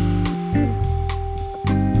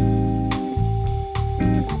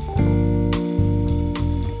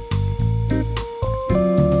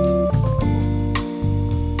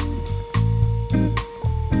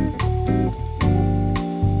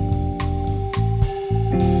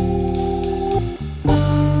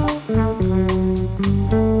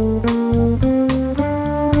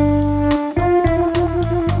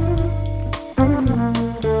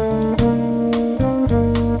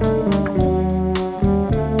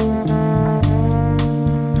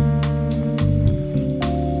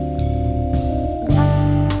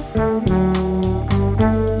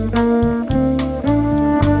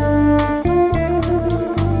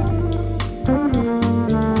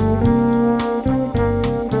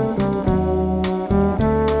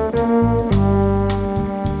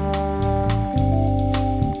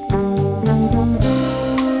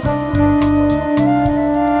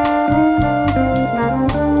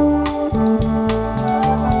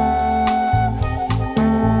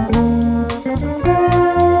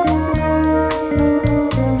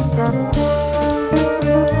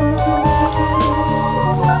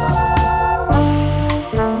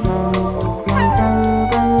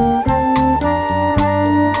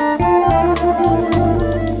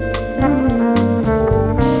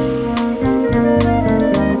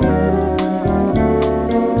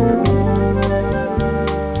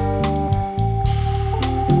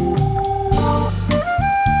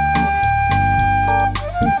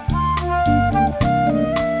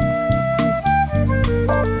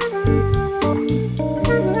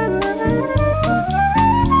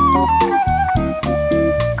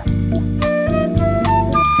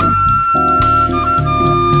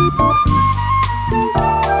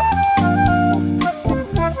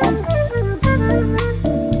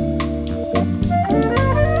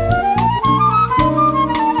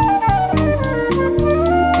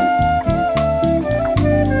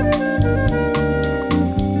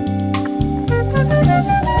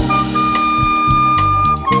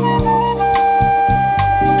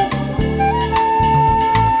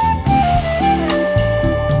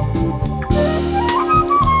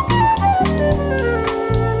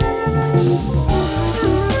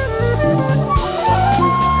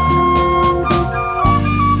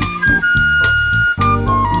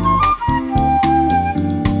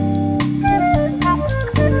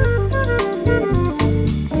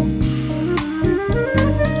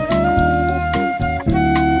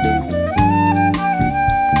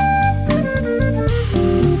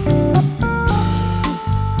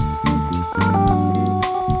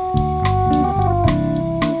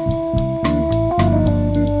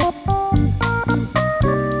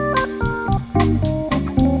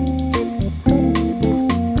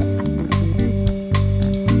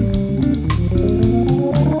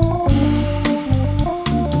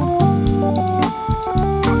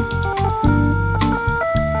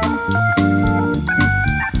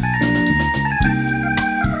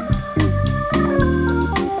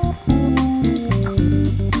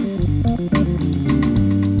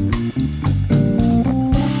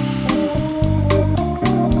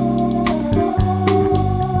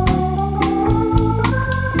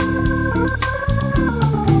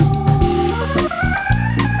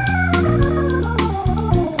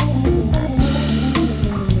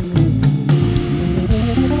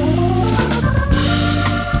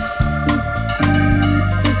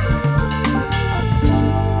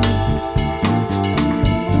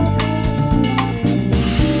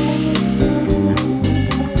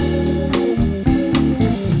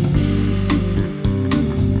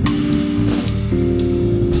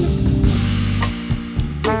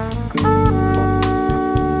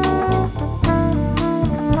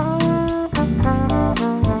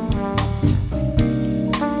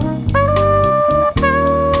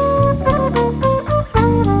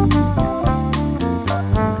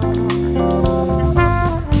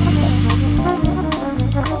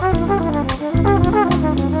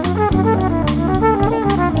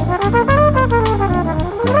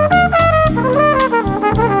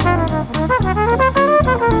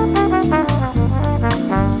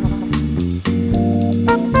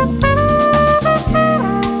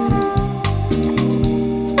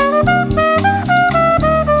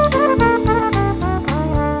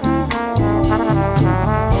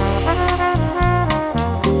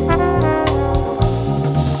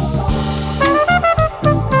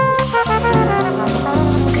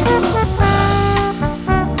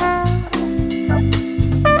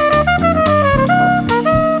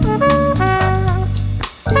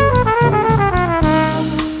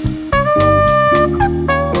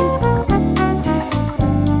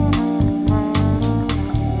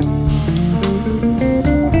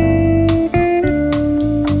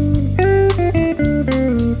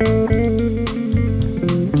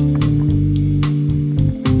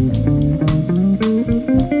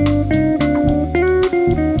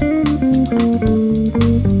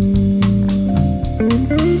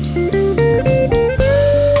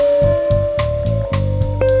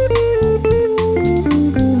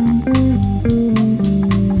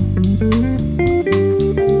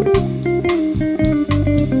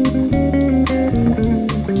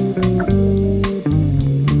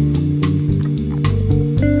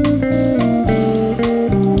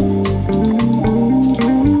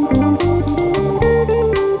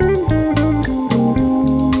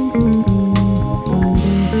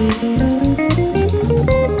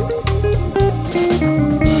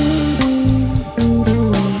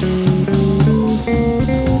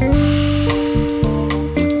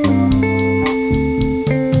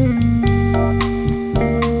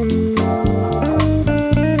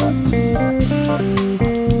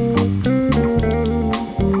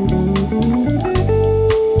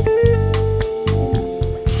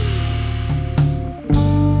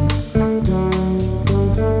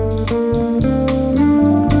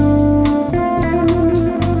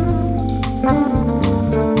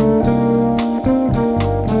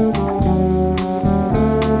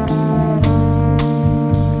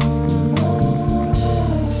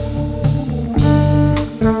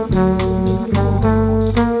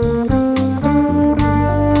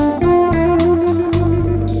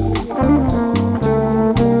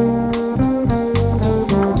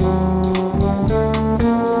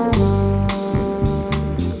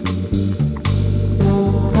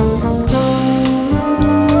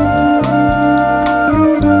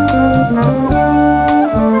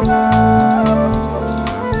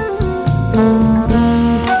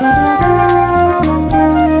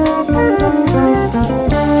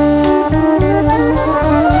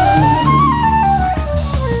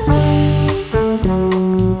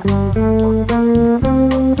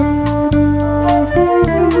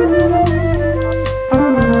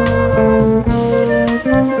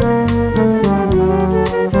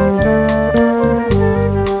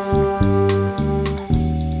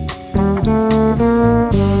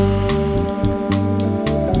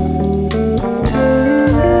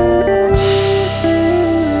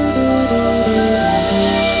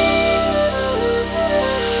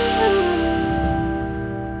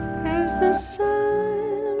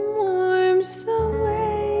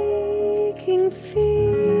 waking fields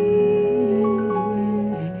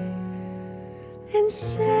and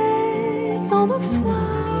sets all the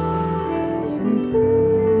flowers in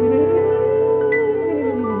bloom.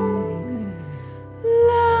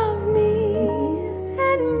 Love me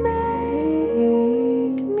and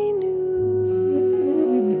make me new.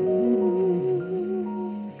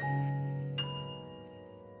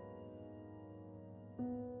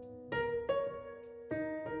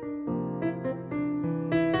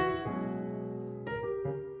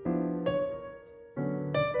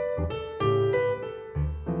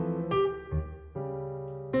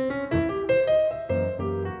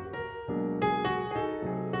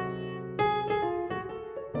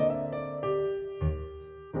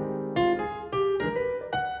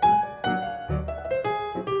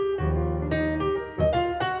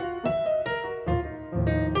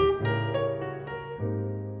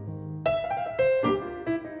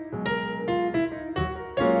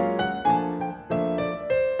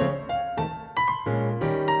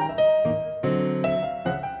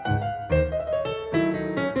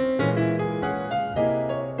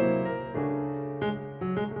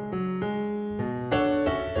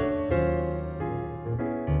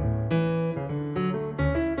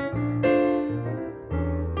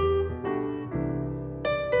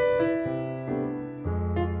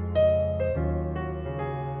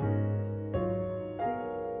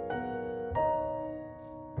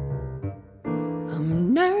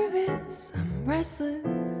 I'm nervous, I'm restless,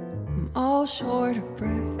 I'm all short of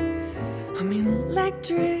breath. I'm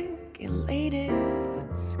electric, elated,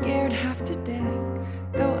 but scared half to death.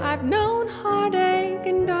 Though I've known heartache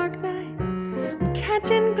and dark nights, I'm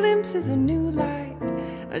catching glimpses of new light.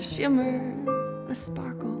 A shimmer, a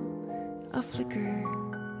sparkle, a flicker,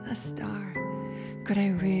 a star. Could I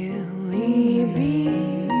really be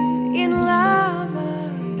in love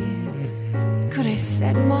again? Could I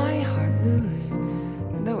set my heart loose,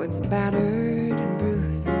 though it's battered and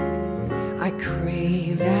bruised? I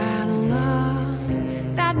crave that love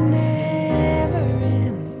that never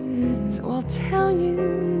ends. So I'll tell you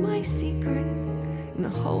my secret and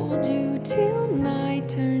hold you till night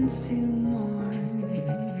turns to morn.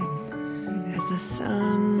 As the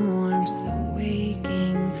sun warms the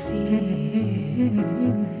waking fields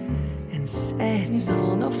and sets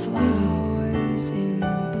all the flowers in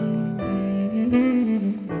bloom.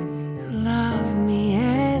 Love me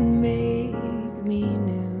and make me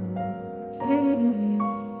new.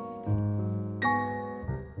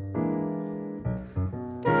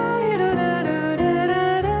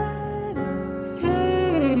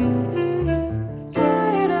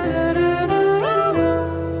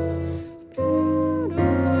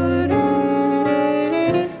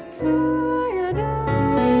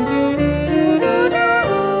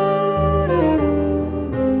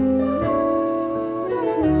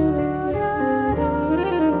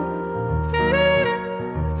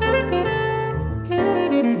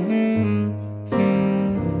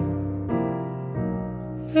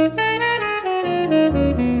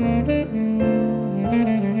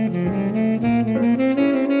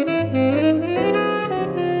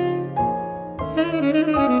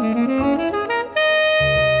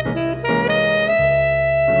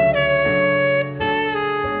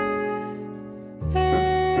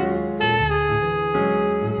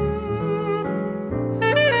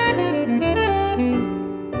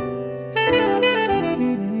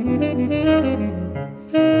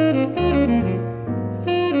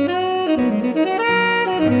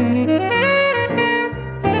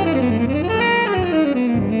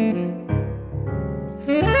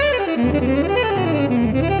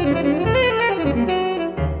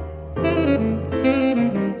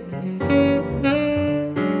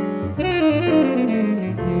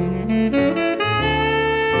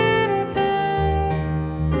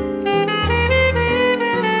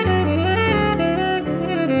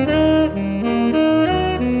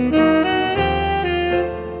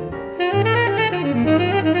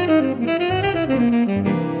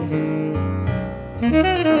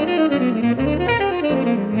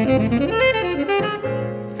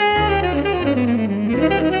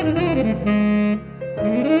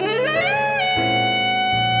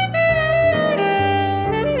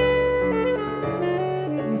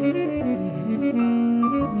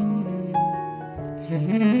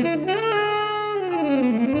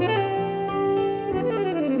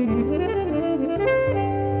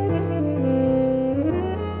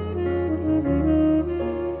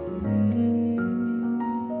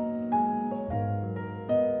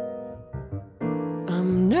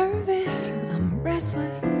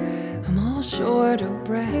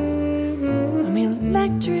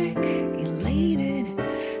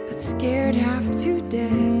 Scared half to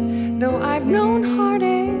death, though I've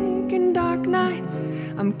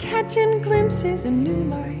I'm catching glimpses of new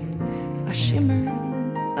light, a shimmer,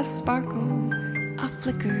 a sparkle, a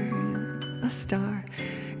flicker, a star.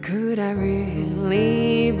 Could I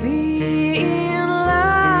really be in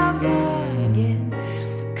love again?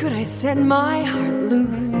 Could I set my heart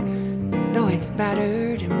loose, though it's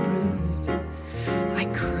battered and bruised? I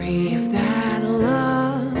crave that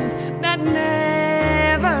love that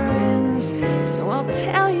never ends. So I'll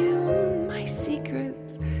tell you my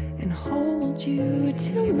secrets and hold you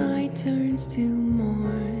till night turns to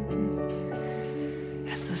morn.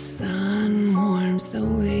 As the sun warms the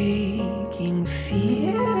waking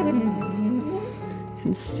fields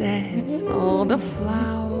and sets all the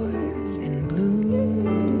flowers in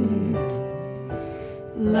bloom,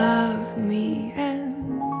 love me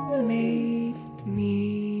and make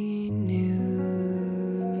me new.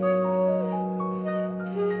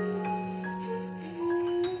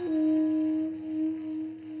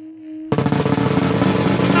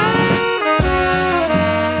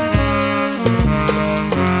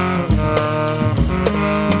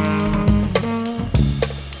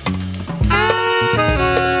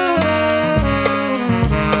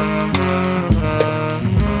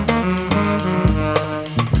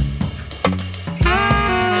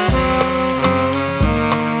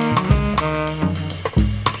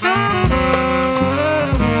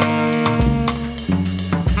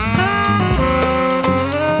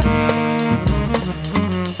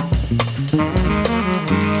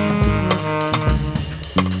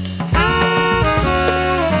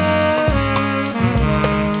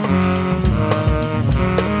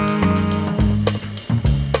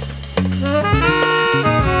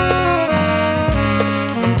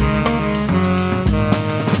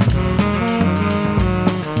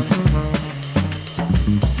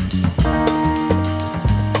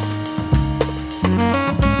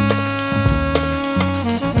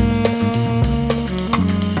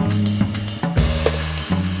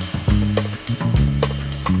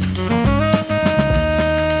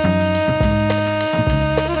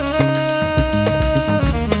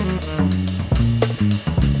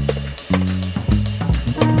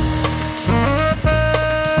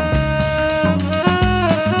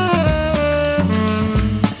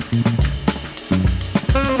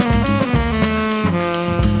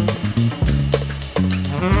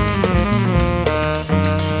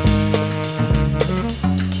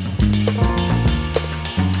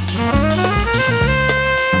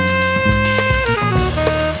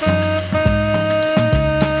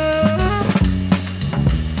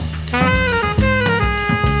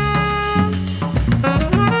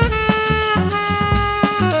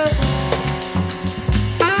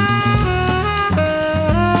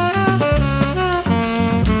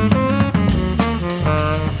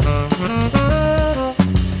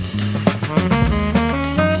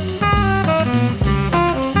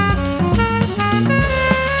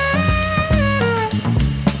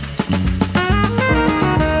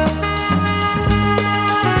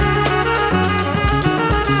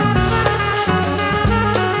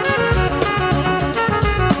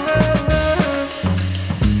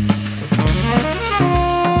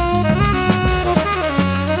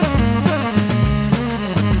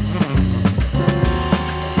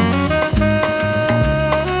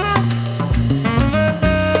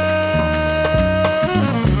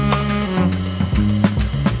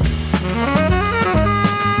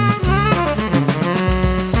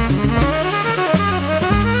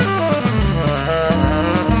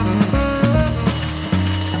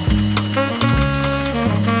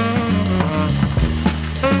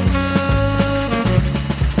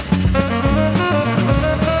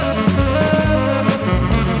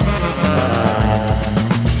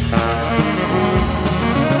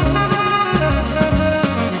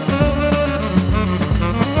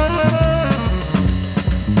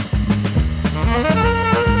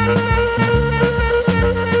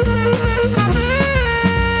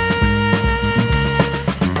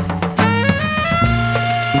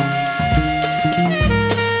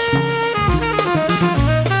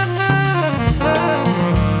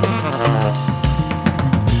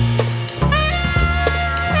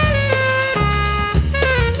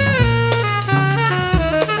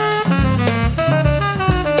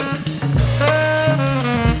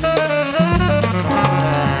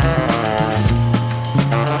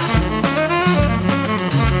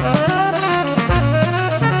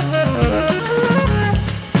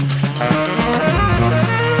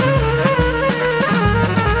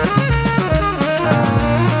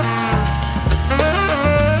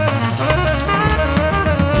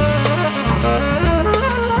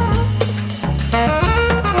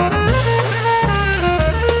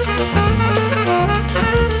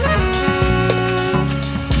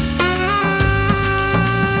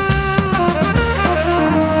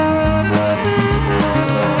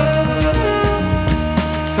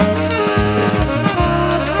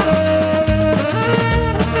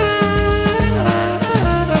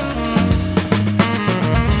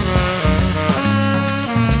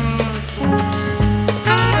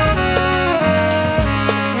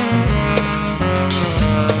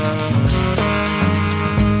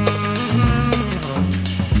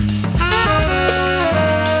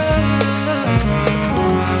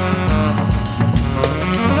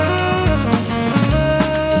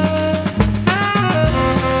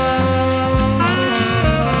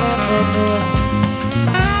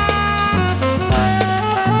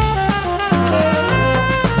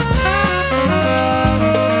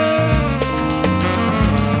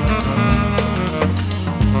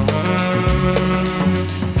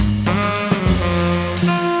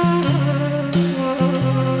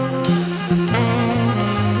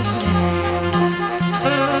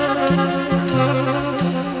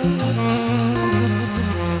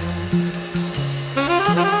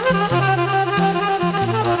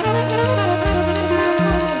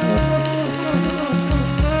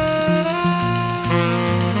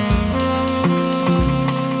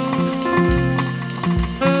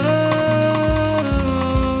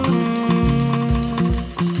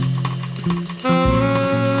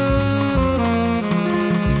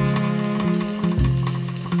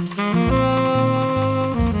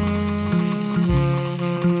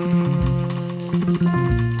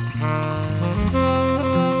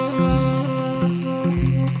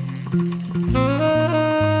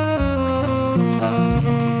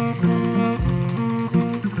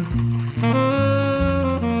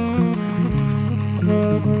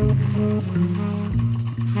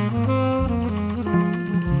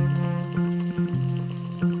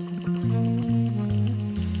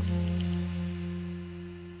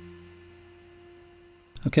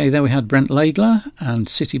 Okay, there we had Brent Laidler and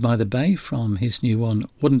City by the Bay from his new one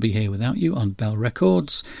Wouldn't Be Here Without You on Bell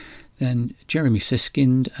Records. Then Jeremy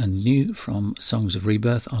Siskind and New from Songs of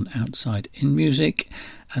Rebirth on Outside In Music.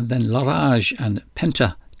 And then L'Orage and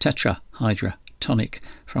Penta, Tetra, Hydra, Tonic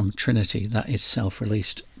from Trinity. That is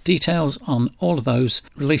self-released. Details on all of those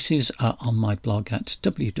releases are on my blog at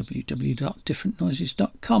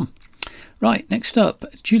www.differentnoises.com. Right, next up,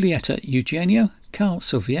 Giulietta Eugenio, Carl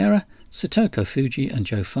Silviera, Satoko Fuji and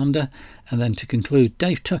Joe Fonda, and then to conclude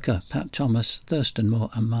Dave Tucker, Pat Thomas, Thurston Moore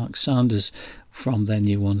and Mark Sanders from their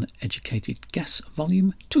new one Educated Guess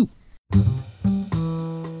Volume 2.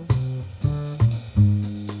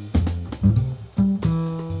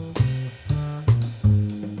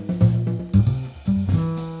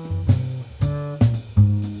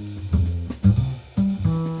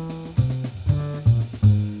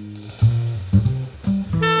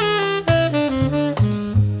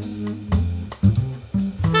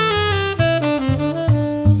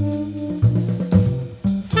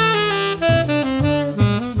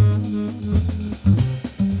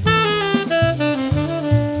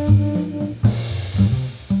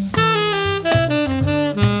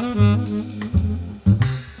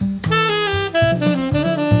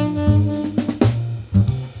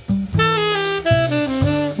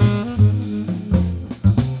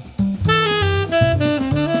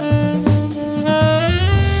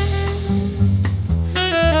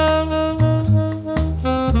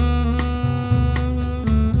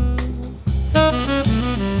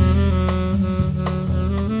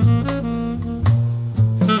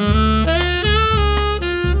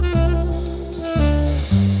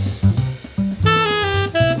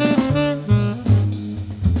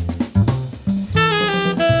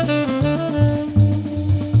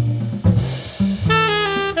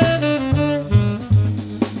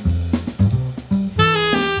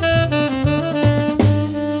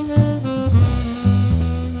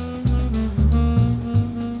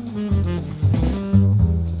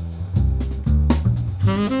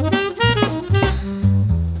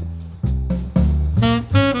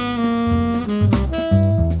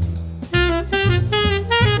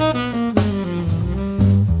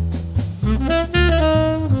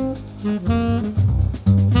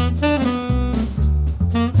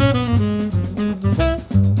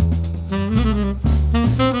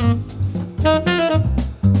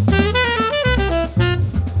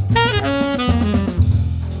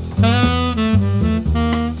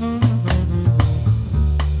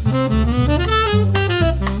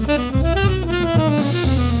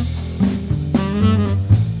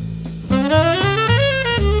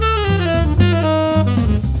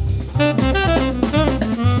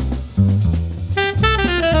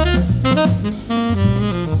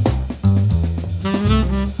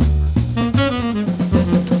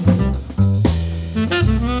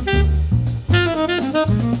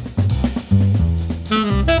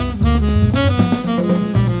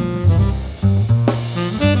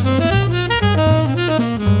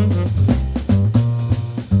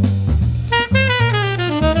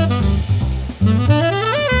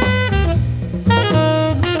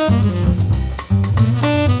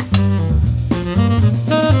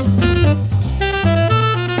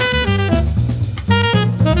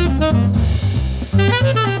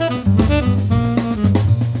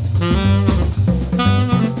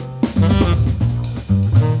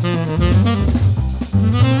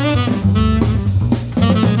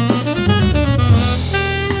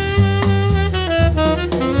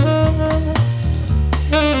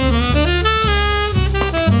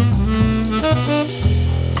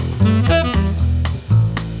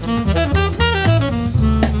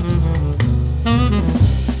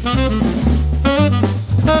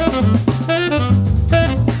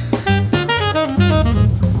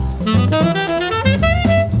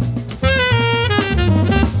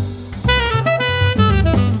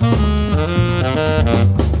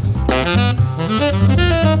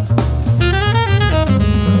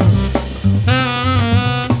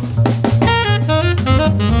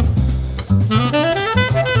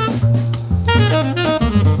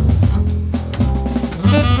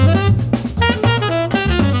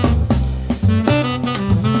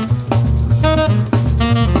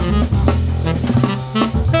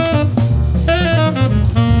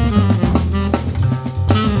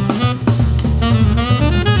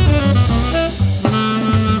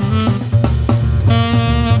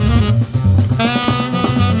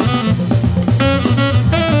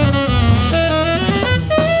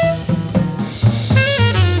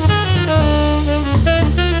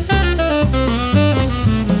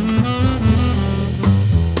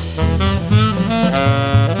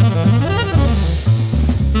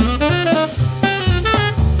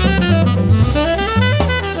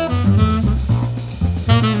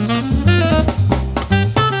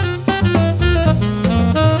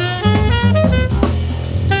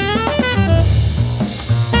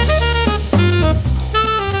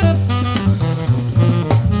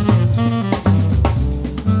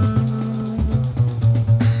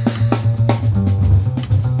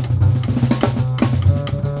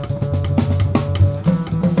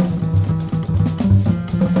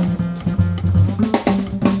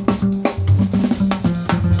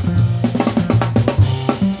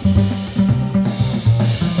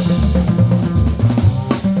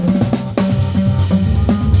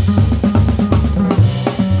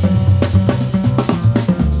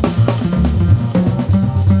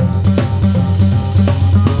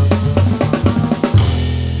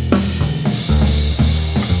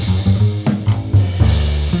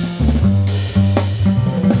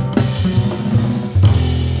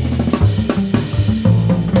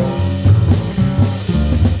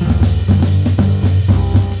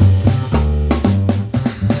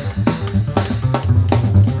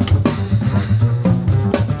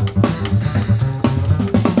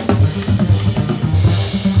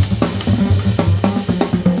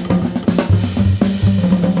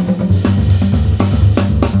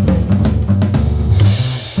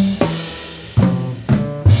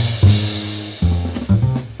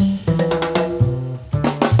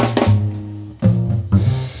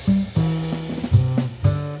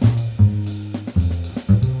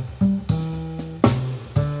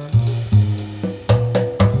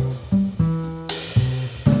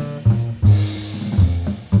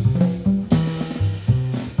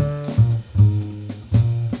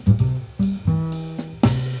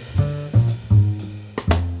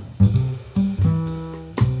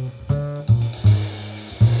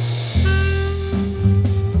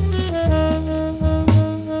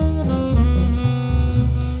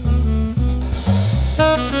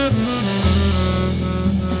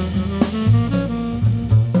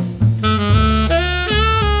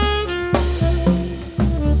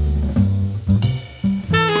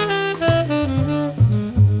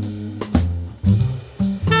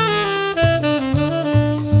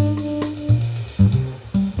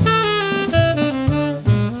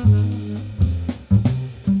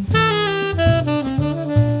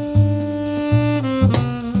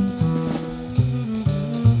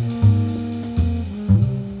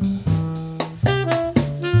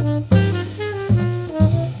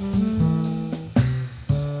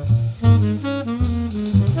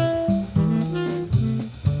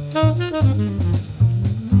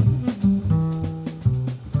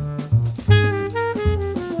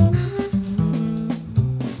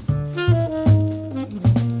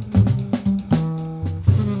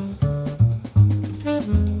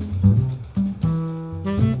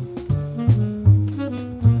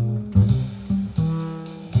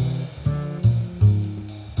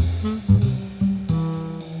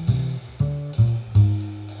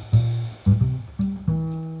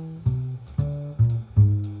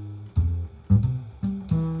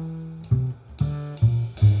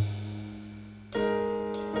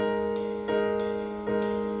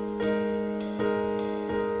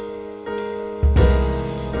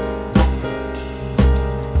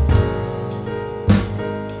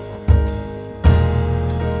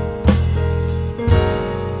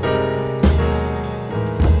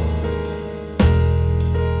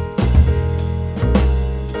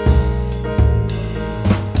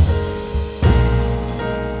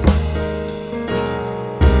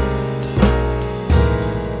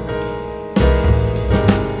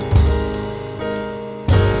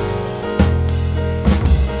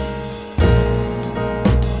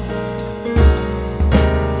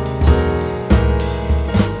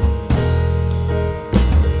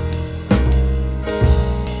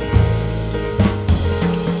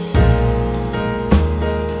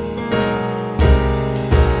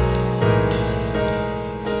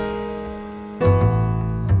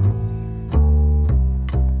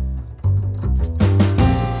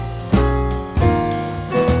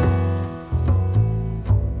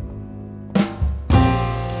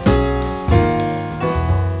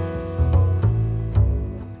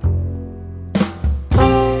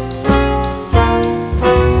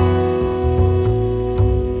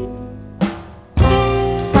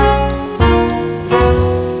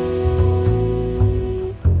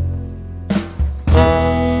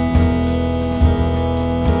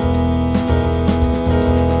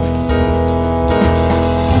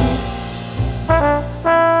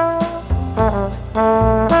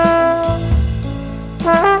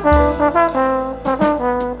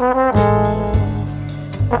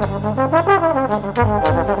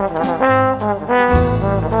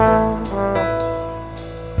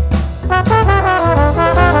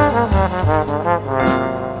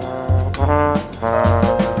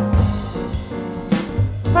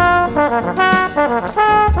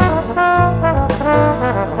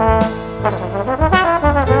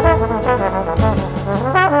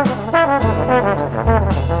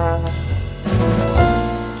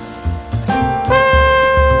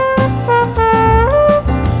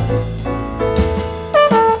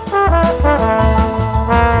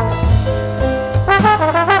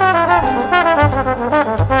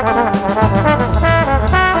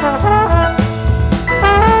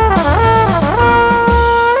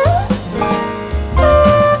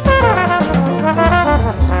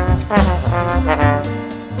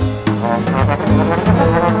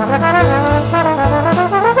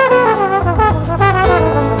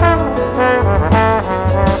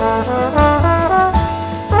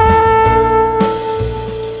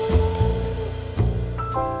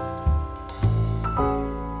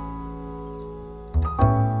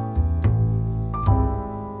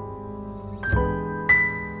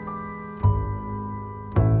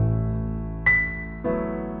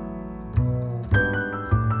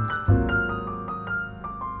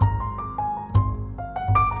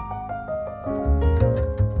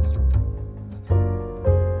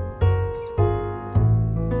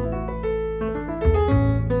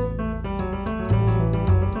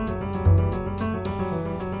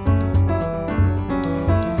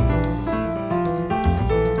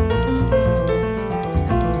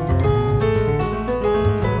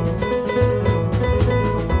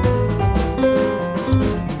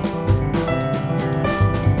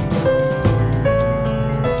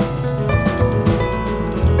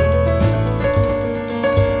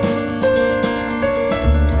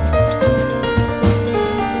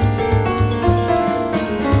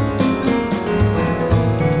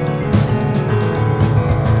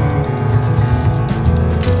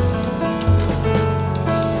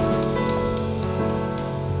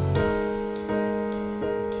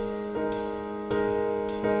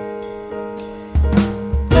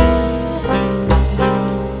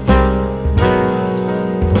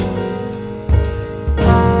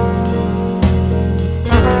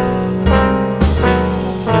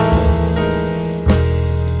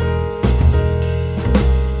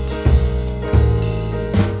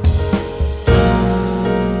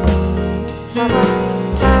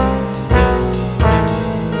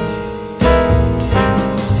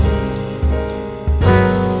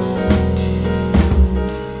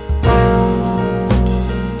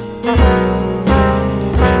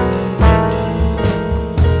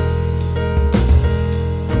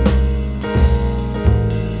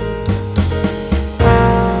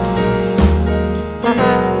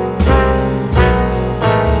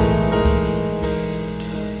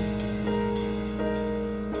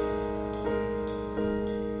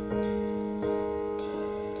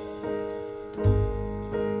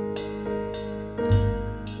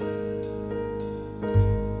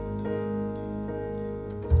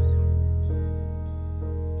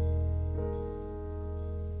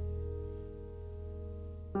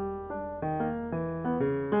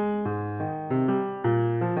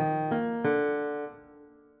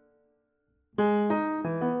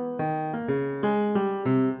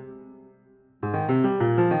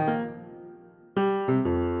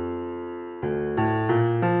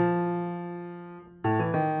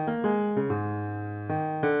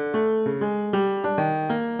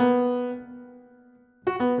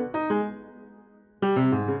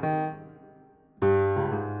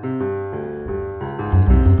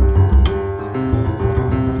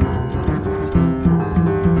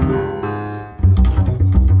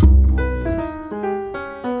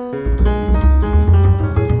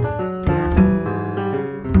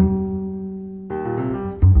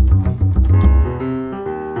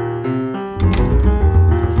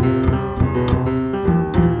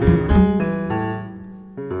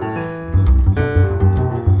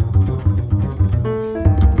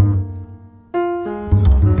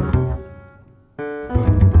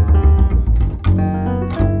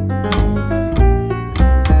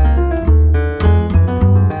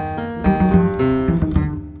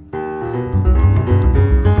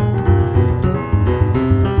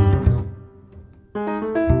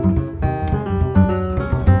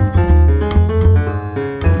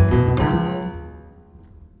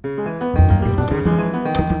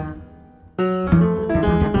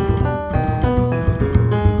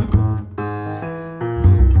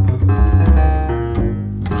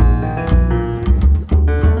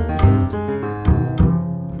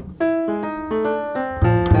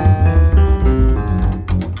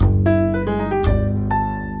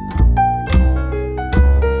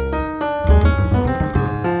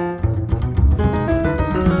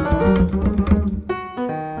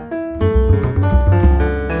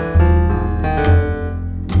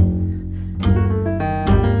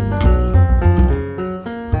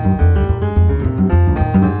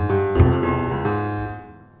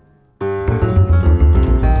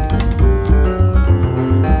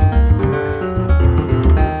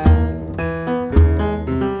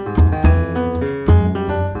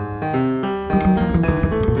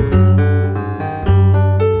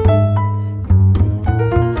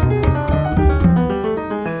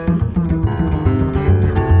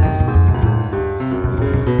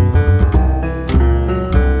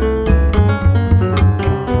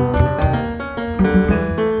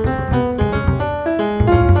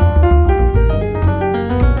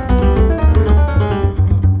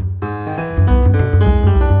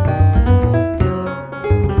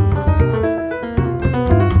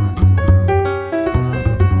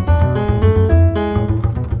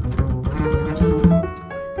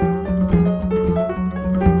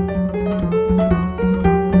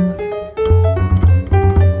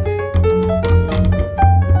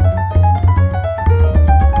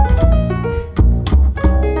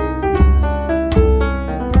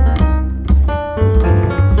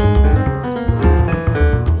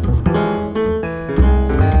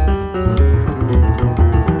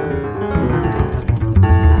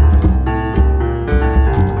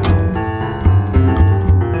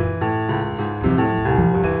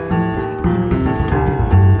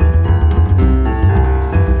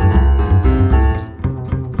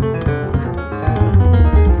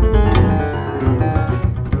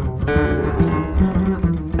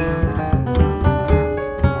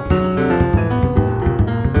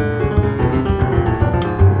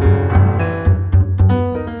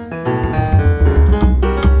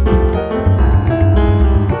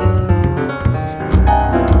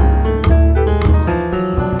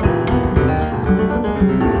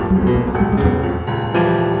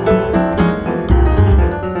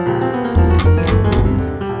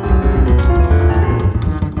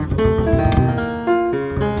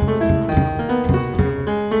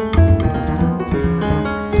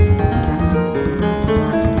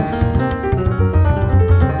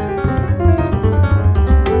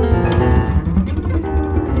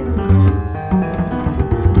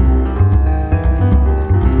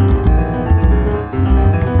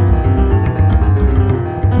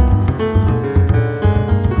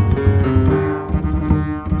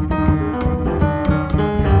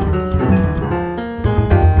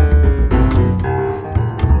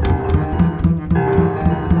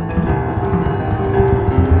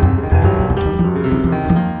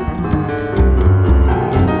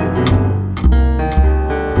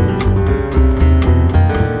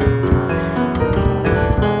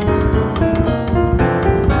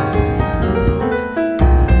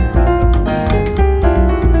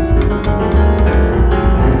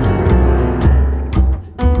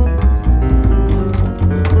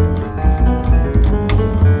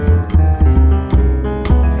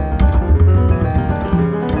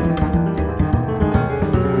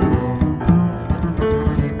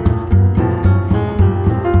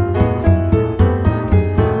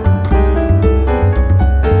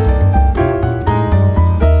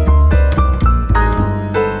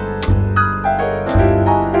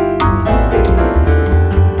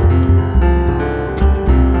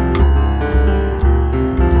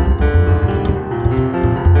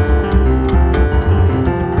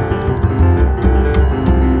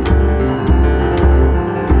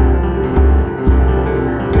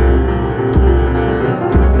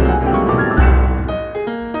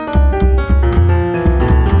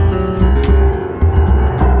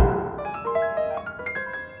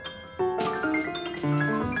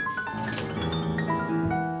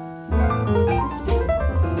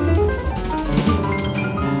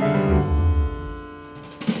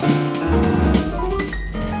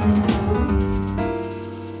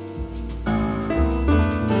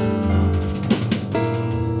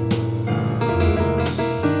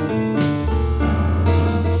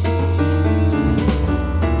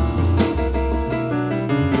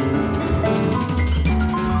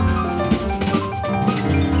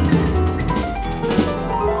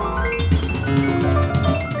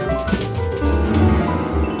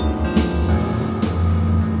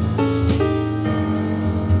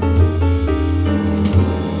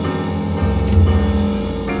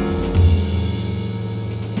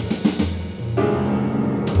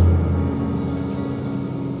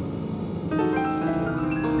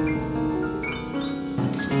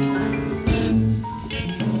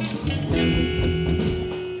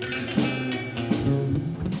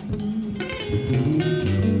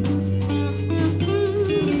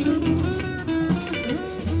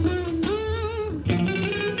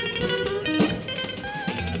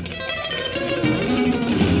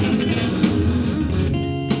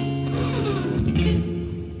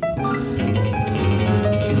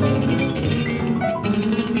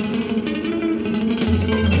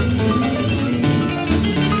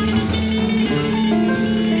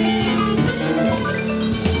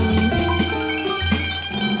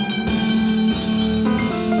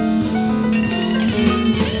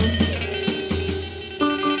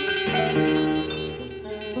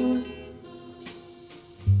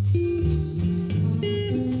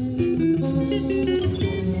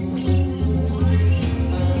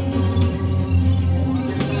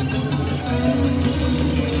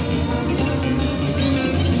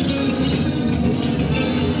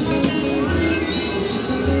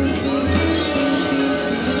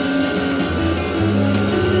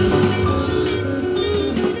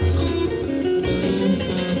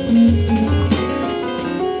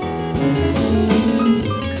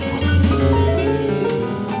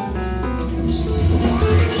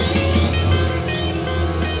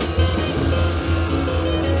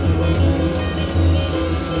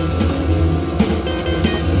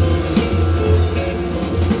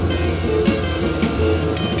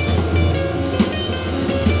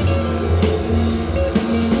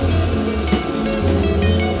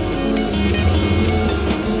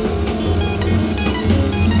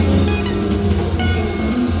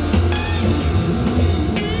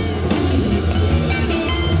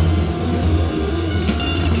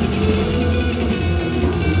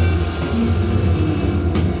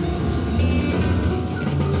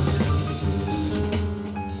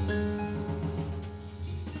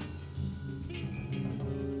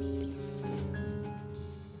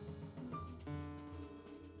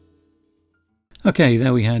 Okay,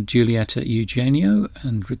 there we had Giulietta Eugenio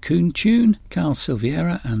and Raccoon Tune, Carl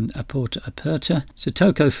Silveira and Aporta Aperta,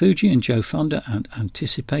 Satoko Fuji and Joe Fonda and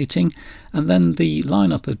Anticipating, and then the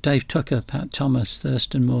lineup of Dave Tucker, Pat Thomas,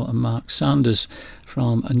 Thurston Moore and Mark Sanders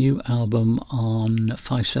from a new album on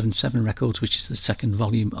 577 Records, which is the second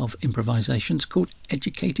volume of improvisations called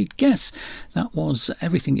Educated Guess. That was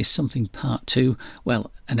Everything Is Something Part 2,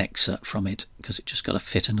 well, an excerpt from it, because it just got to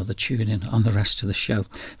fit another tune in on the rest of the show.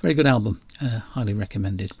 Very good album, highly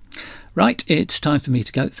recommended. Right, it's time for me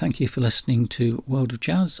to go. Thank you for listening to World of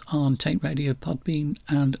Jazz on Taint Radio, Podbean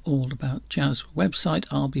and All About Jazz website.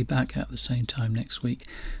 I'll be back at the same time next week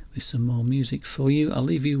with some more music for you. I'll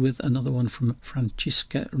leave you with another one from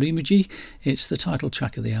Francisca Rimouji. It's the title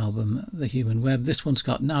track of the album, The Human Web. This one's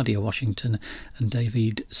got Nadia Washington and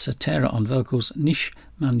David Satera on vocals, Nish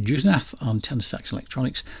Manjunath on tenor sax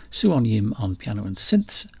electronics, Suon Yim on piano and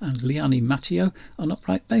synths, and Liani Matteo on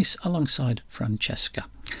upright bass alongside Francesca.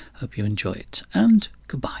 Hope you enjoy it, and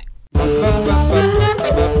goodbye.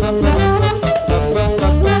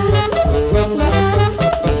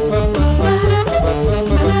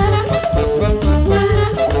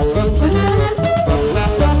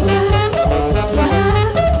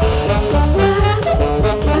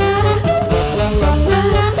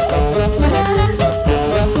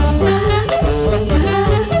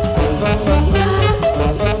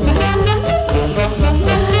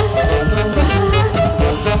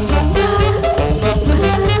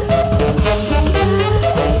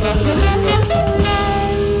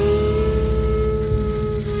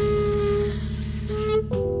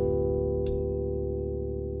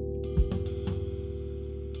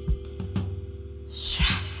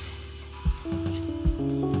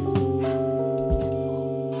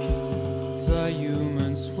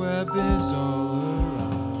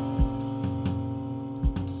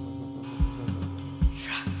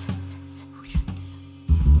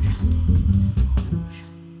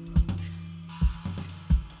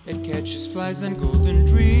 Flies and golden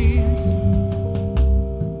dreams.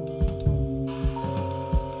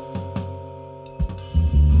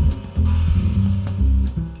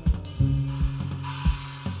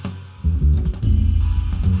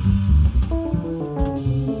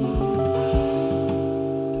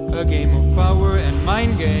 A game of power and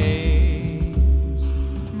mind games,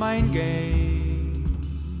 mind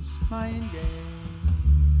games, mind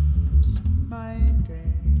games, mind games.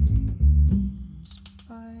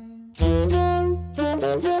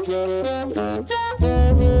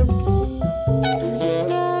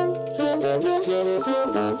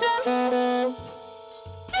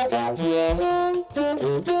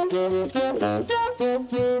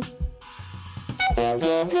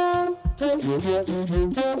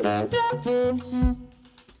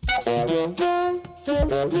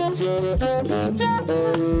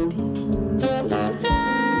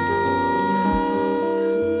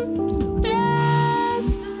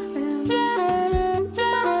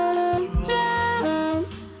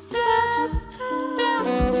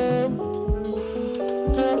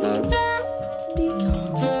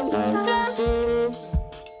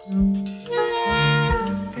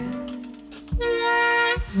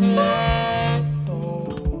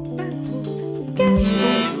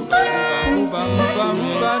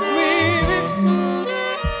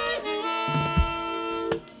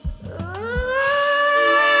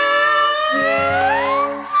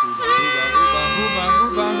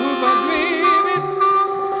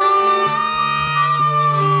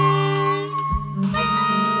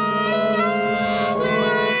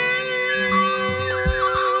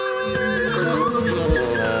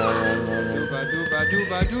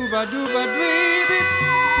 ba do ba dwee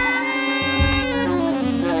beep.